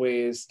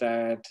pathways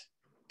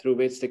through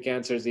which the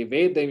cancers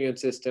evade the immune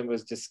system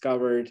was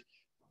discovered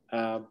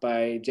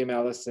by Jim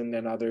Allison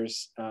and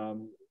others,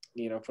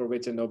 for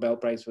which a Nobel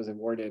Prize was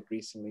awarded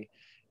recently.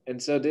 And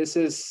so this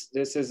is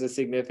a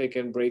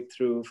significant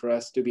breakthrough for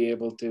us to be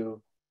able to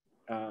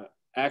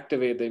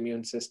activate the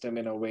immune system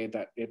in a way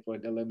that it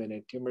would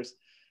eliminate tumors.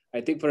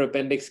 I think for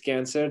appendix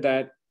cancer,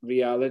 that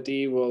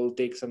reality will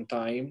take some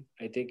time.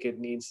 I think it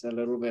needs a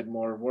little bit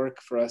more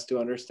work for us to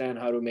understand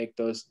how to make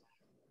those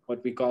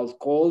what we call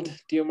cold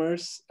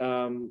tumors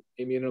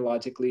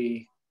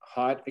immunologically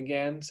hot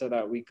again so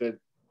that we could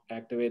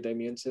activate the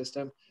immune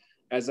system.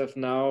 As of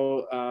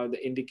now, the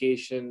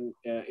indication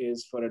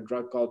is for a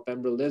drug called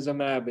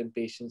pembrolizumab in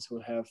patients who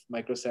have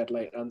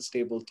microsatellite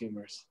unstable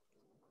tumors.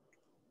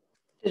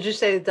 Did you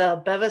say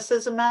the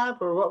bevacizumab,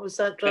 or what was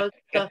that drug?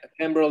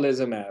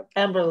 Pembrolizumab.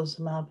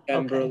 Pembrolizumab.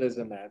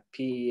 Pembrolizumab,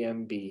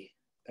 PEMB.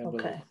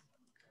 Okay.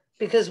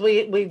 Because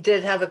we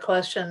did have a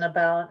question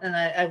about, and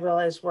I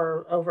realize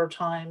we're over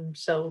time,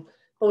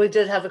 but we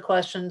did have a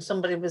question.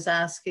 Somebody was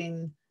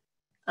asking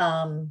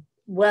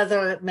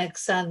whether it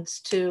makes sense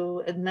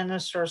to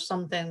administer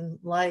something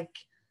like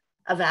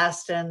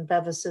Avastin,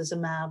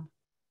 bevacizumab,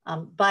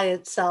 by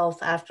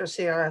itself after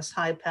CRS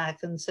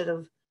HIPAC instead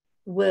of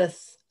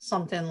with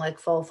something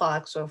like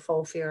Folfox or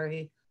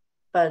Folfiri.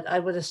 But I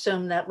would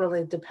assume that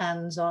really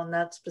depends on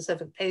that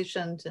specific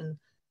patient and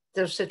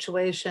their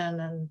situation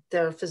and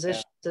their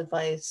physician's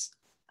advice.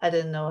 I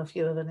didn't know if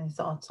you have any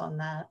thoughts on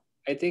that.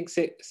 I think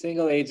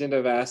single agent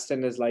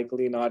Avastin is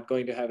likely not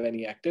going to have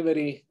any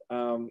activity.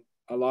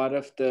 A lot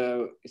of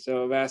so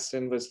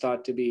Avastin was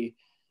thought to be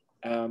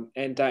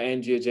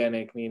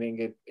anti-angiogenic,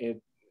 meaning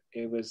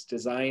it was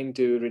designed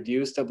to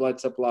reduce the blood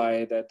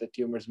supply that the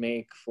tumors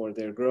make for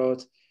their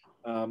growth.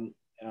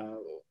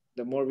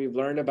 The more we've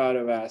learned about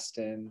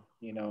Avastin,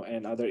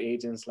 and other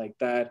agents like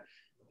that,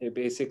 they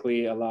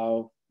basically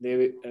allow,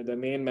 the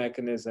main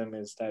mechanism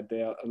is that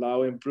they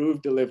allow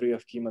improved delivery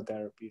of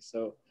chemotherapy.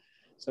 So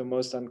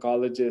most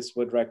oncologists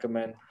would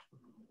recommend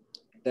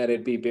that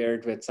it be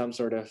paired with some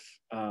sort of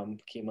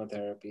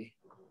chemotherapy.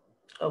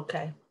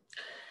 Okay.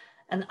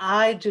 And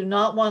I do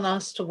not want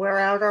us to wear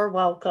out our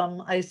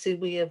welcome. I see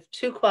we have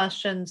 2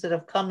 questions that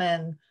have come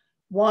in.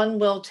 One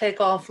we'll take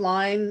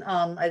offline.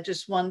 I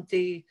just want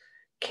the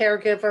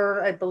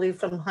caregiver, I believe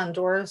from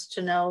Honduras,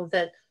 to know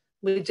that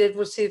we did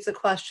receive the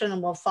question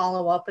and we'll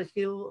follow up with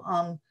you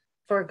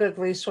for a good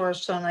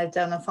resource on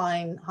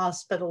identifying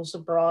hospitals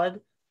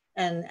abroad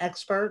and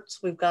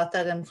experts. We've got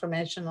that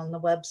information on the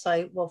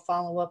website. We'll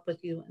follow up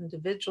with you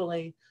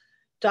individually.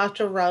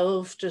 Dr.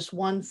 Raoof, just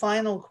one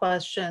final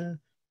question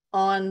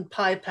on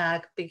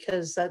PIPAC,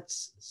 because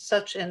that's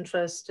such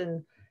interest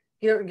and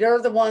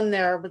you're the one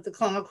there with the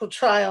clinical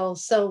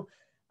trials. So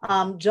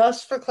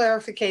just for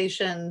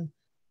clarification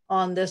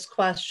on this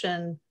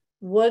question,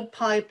 would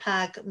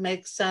PIPAC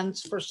make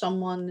sense for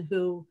someone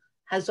who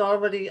has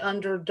already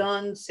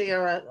undertaken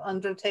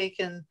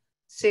CRS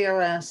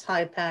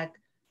HIPAC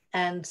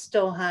and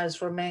still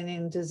has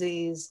remaining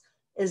disease?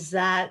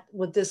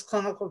 Would this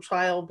clinical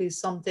trial be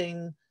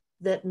something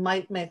that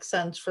might make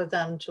sense for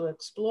them to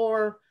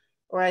explore?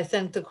 Or I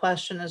think the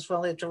question is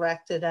really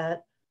directed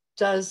at,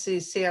 does the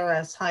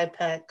CRS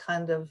HIPAC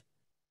kind of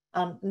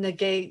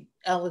negate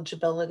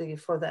eligibility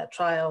for that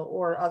trial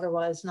or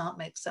otherwise not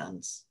make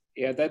sense?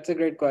 Yeah, that's a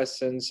great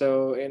question.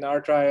 So in our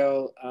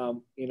trial,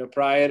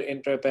 prior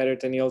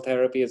intraperitoneal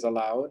therapy is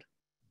allowed.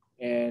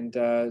 And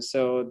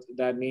so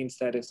that means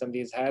that if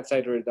somebody's had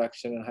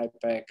cytoreduction in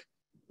HIPAC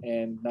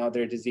and now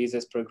their disease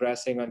is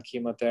progressing on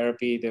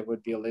chemotherapy, they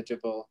would be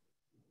eligible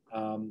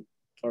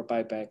for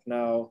PIPAC.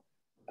 Now,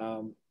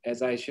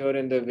 as I showed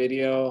in the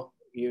video,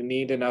 you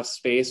need enough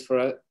space for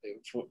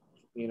it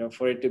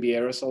to be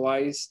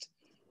aerosolized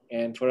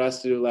and for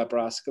us to do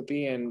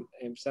laparoscopy. And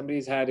if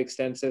somebody's had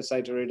extensive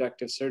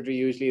cytoreductive surgery,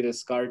 usually the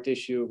scar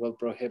tissue will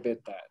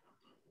prohibit that.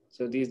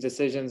 So these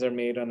decisions are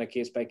made on a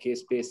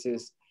case-by-case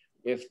basis.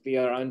 If we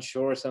are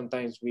unsure,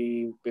 sometimes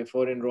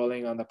before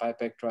enrolling on the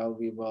PIPAC trial,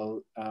 we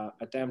will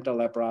attempt a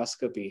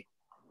laparoscopy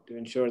to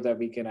ensure that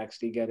we can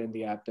actually get in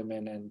the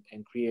abdomen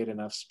and create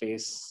enough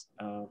space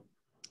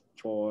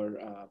for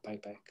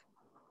PIPAC.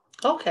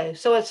 Okay,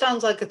 so it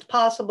sounds like it's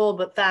possible,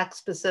 but fact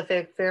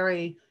specific,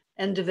 very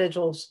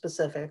individual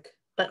specific,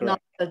 but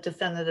Correct. Not a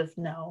definitive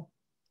no.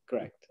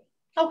 Correct.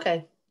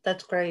 Okay,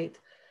 that's great.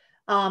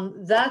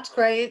 That's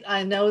great.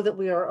 I know that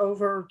we are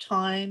over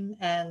time,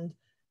 and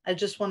I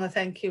just want to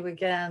thank you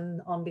again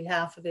on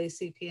behalf of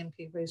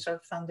ACPMP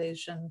Research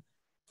Foundation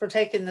for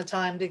taking the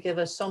time to give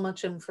us so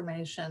much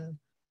information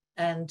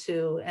and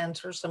to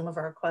answer some of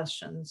our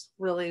questions.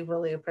 Really,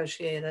 really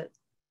appreciate it.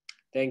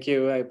 Thank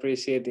you. I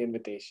appreciate the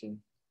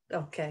invitation.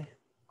 Okay,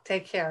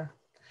 take care.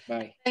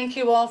 Bye. Thank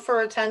you all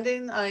for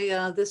attending.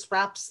 This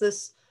wraps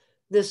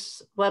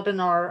this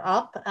webinar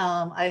up.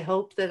 I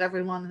hope that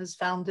everyone has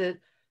found it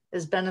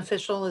as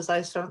beneficial as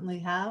I certainly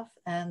have.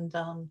 And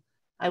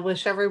I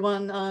wish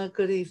everyone a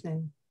good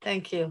evening.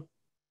 Thank you.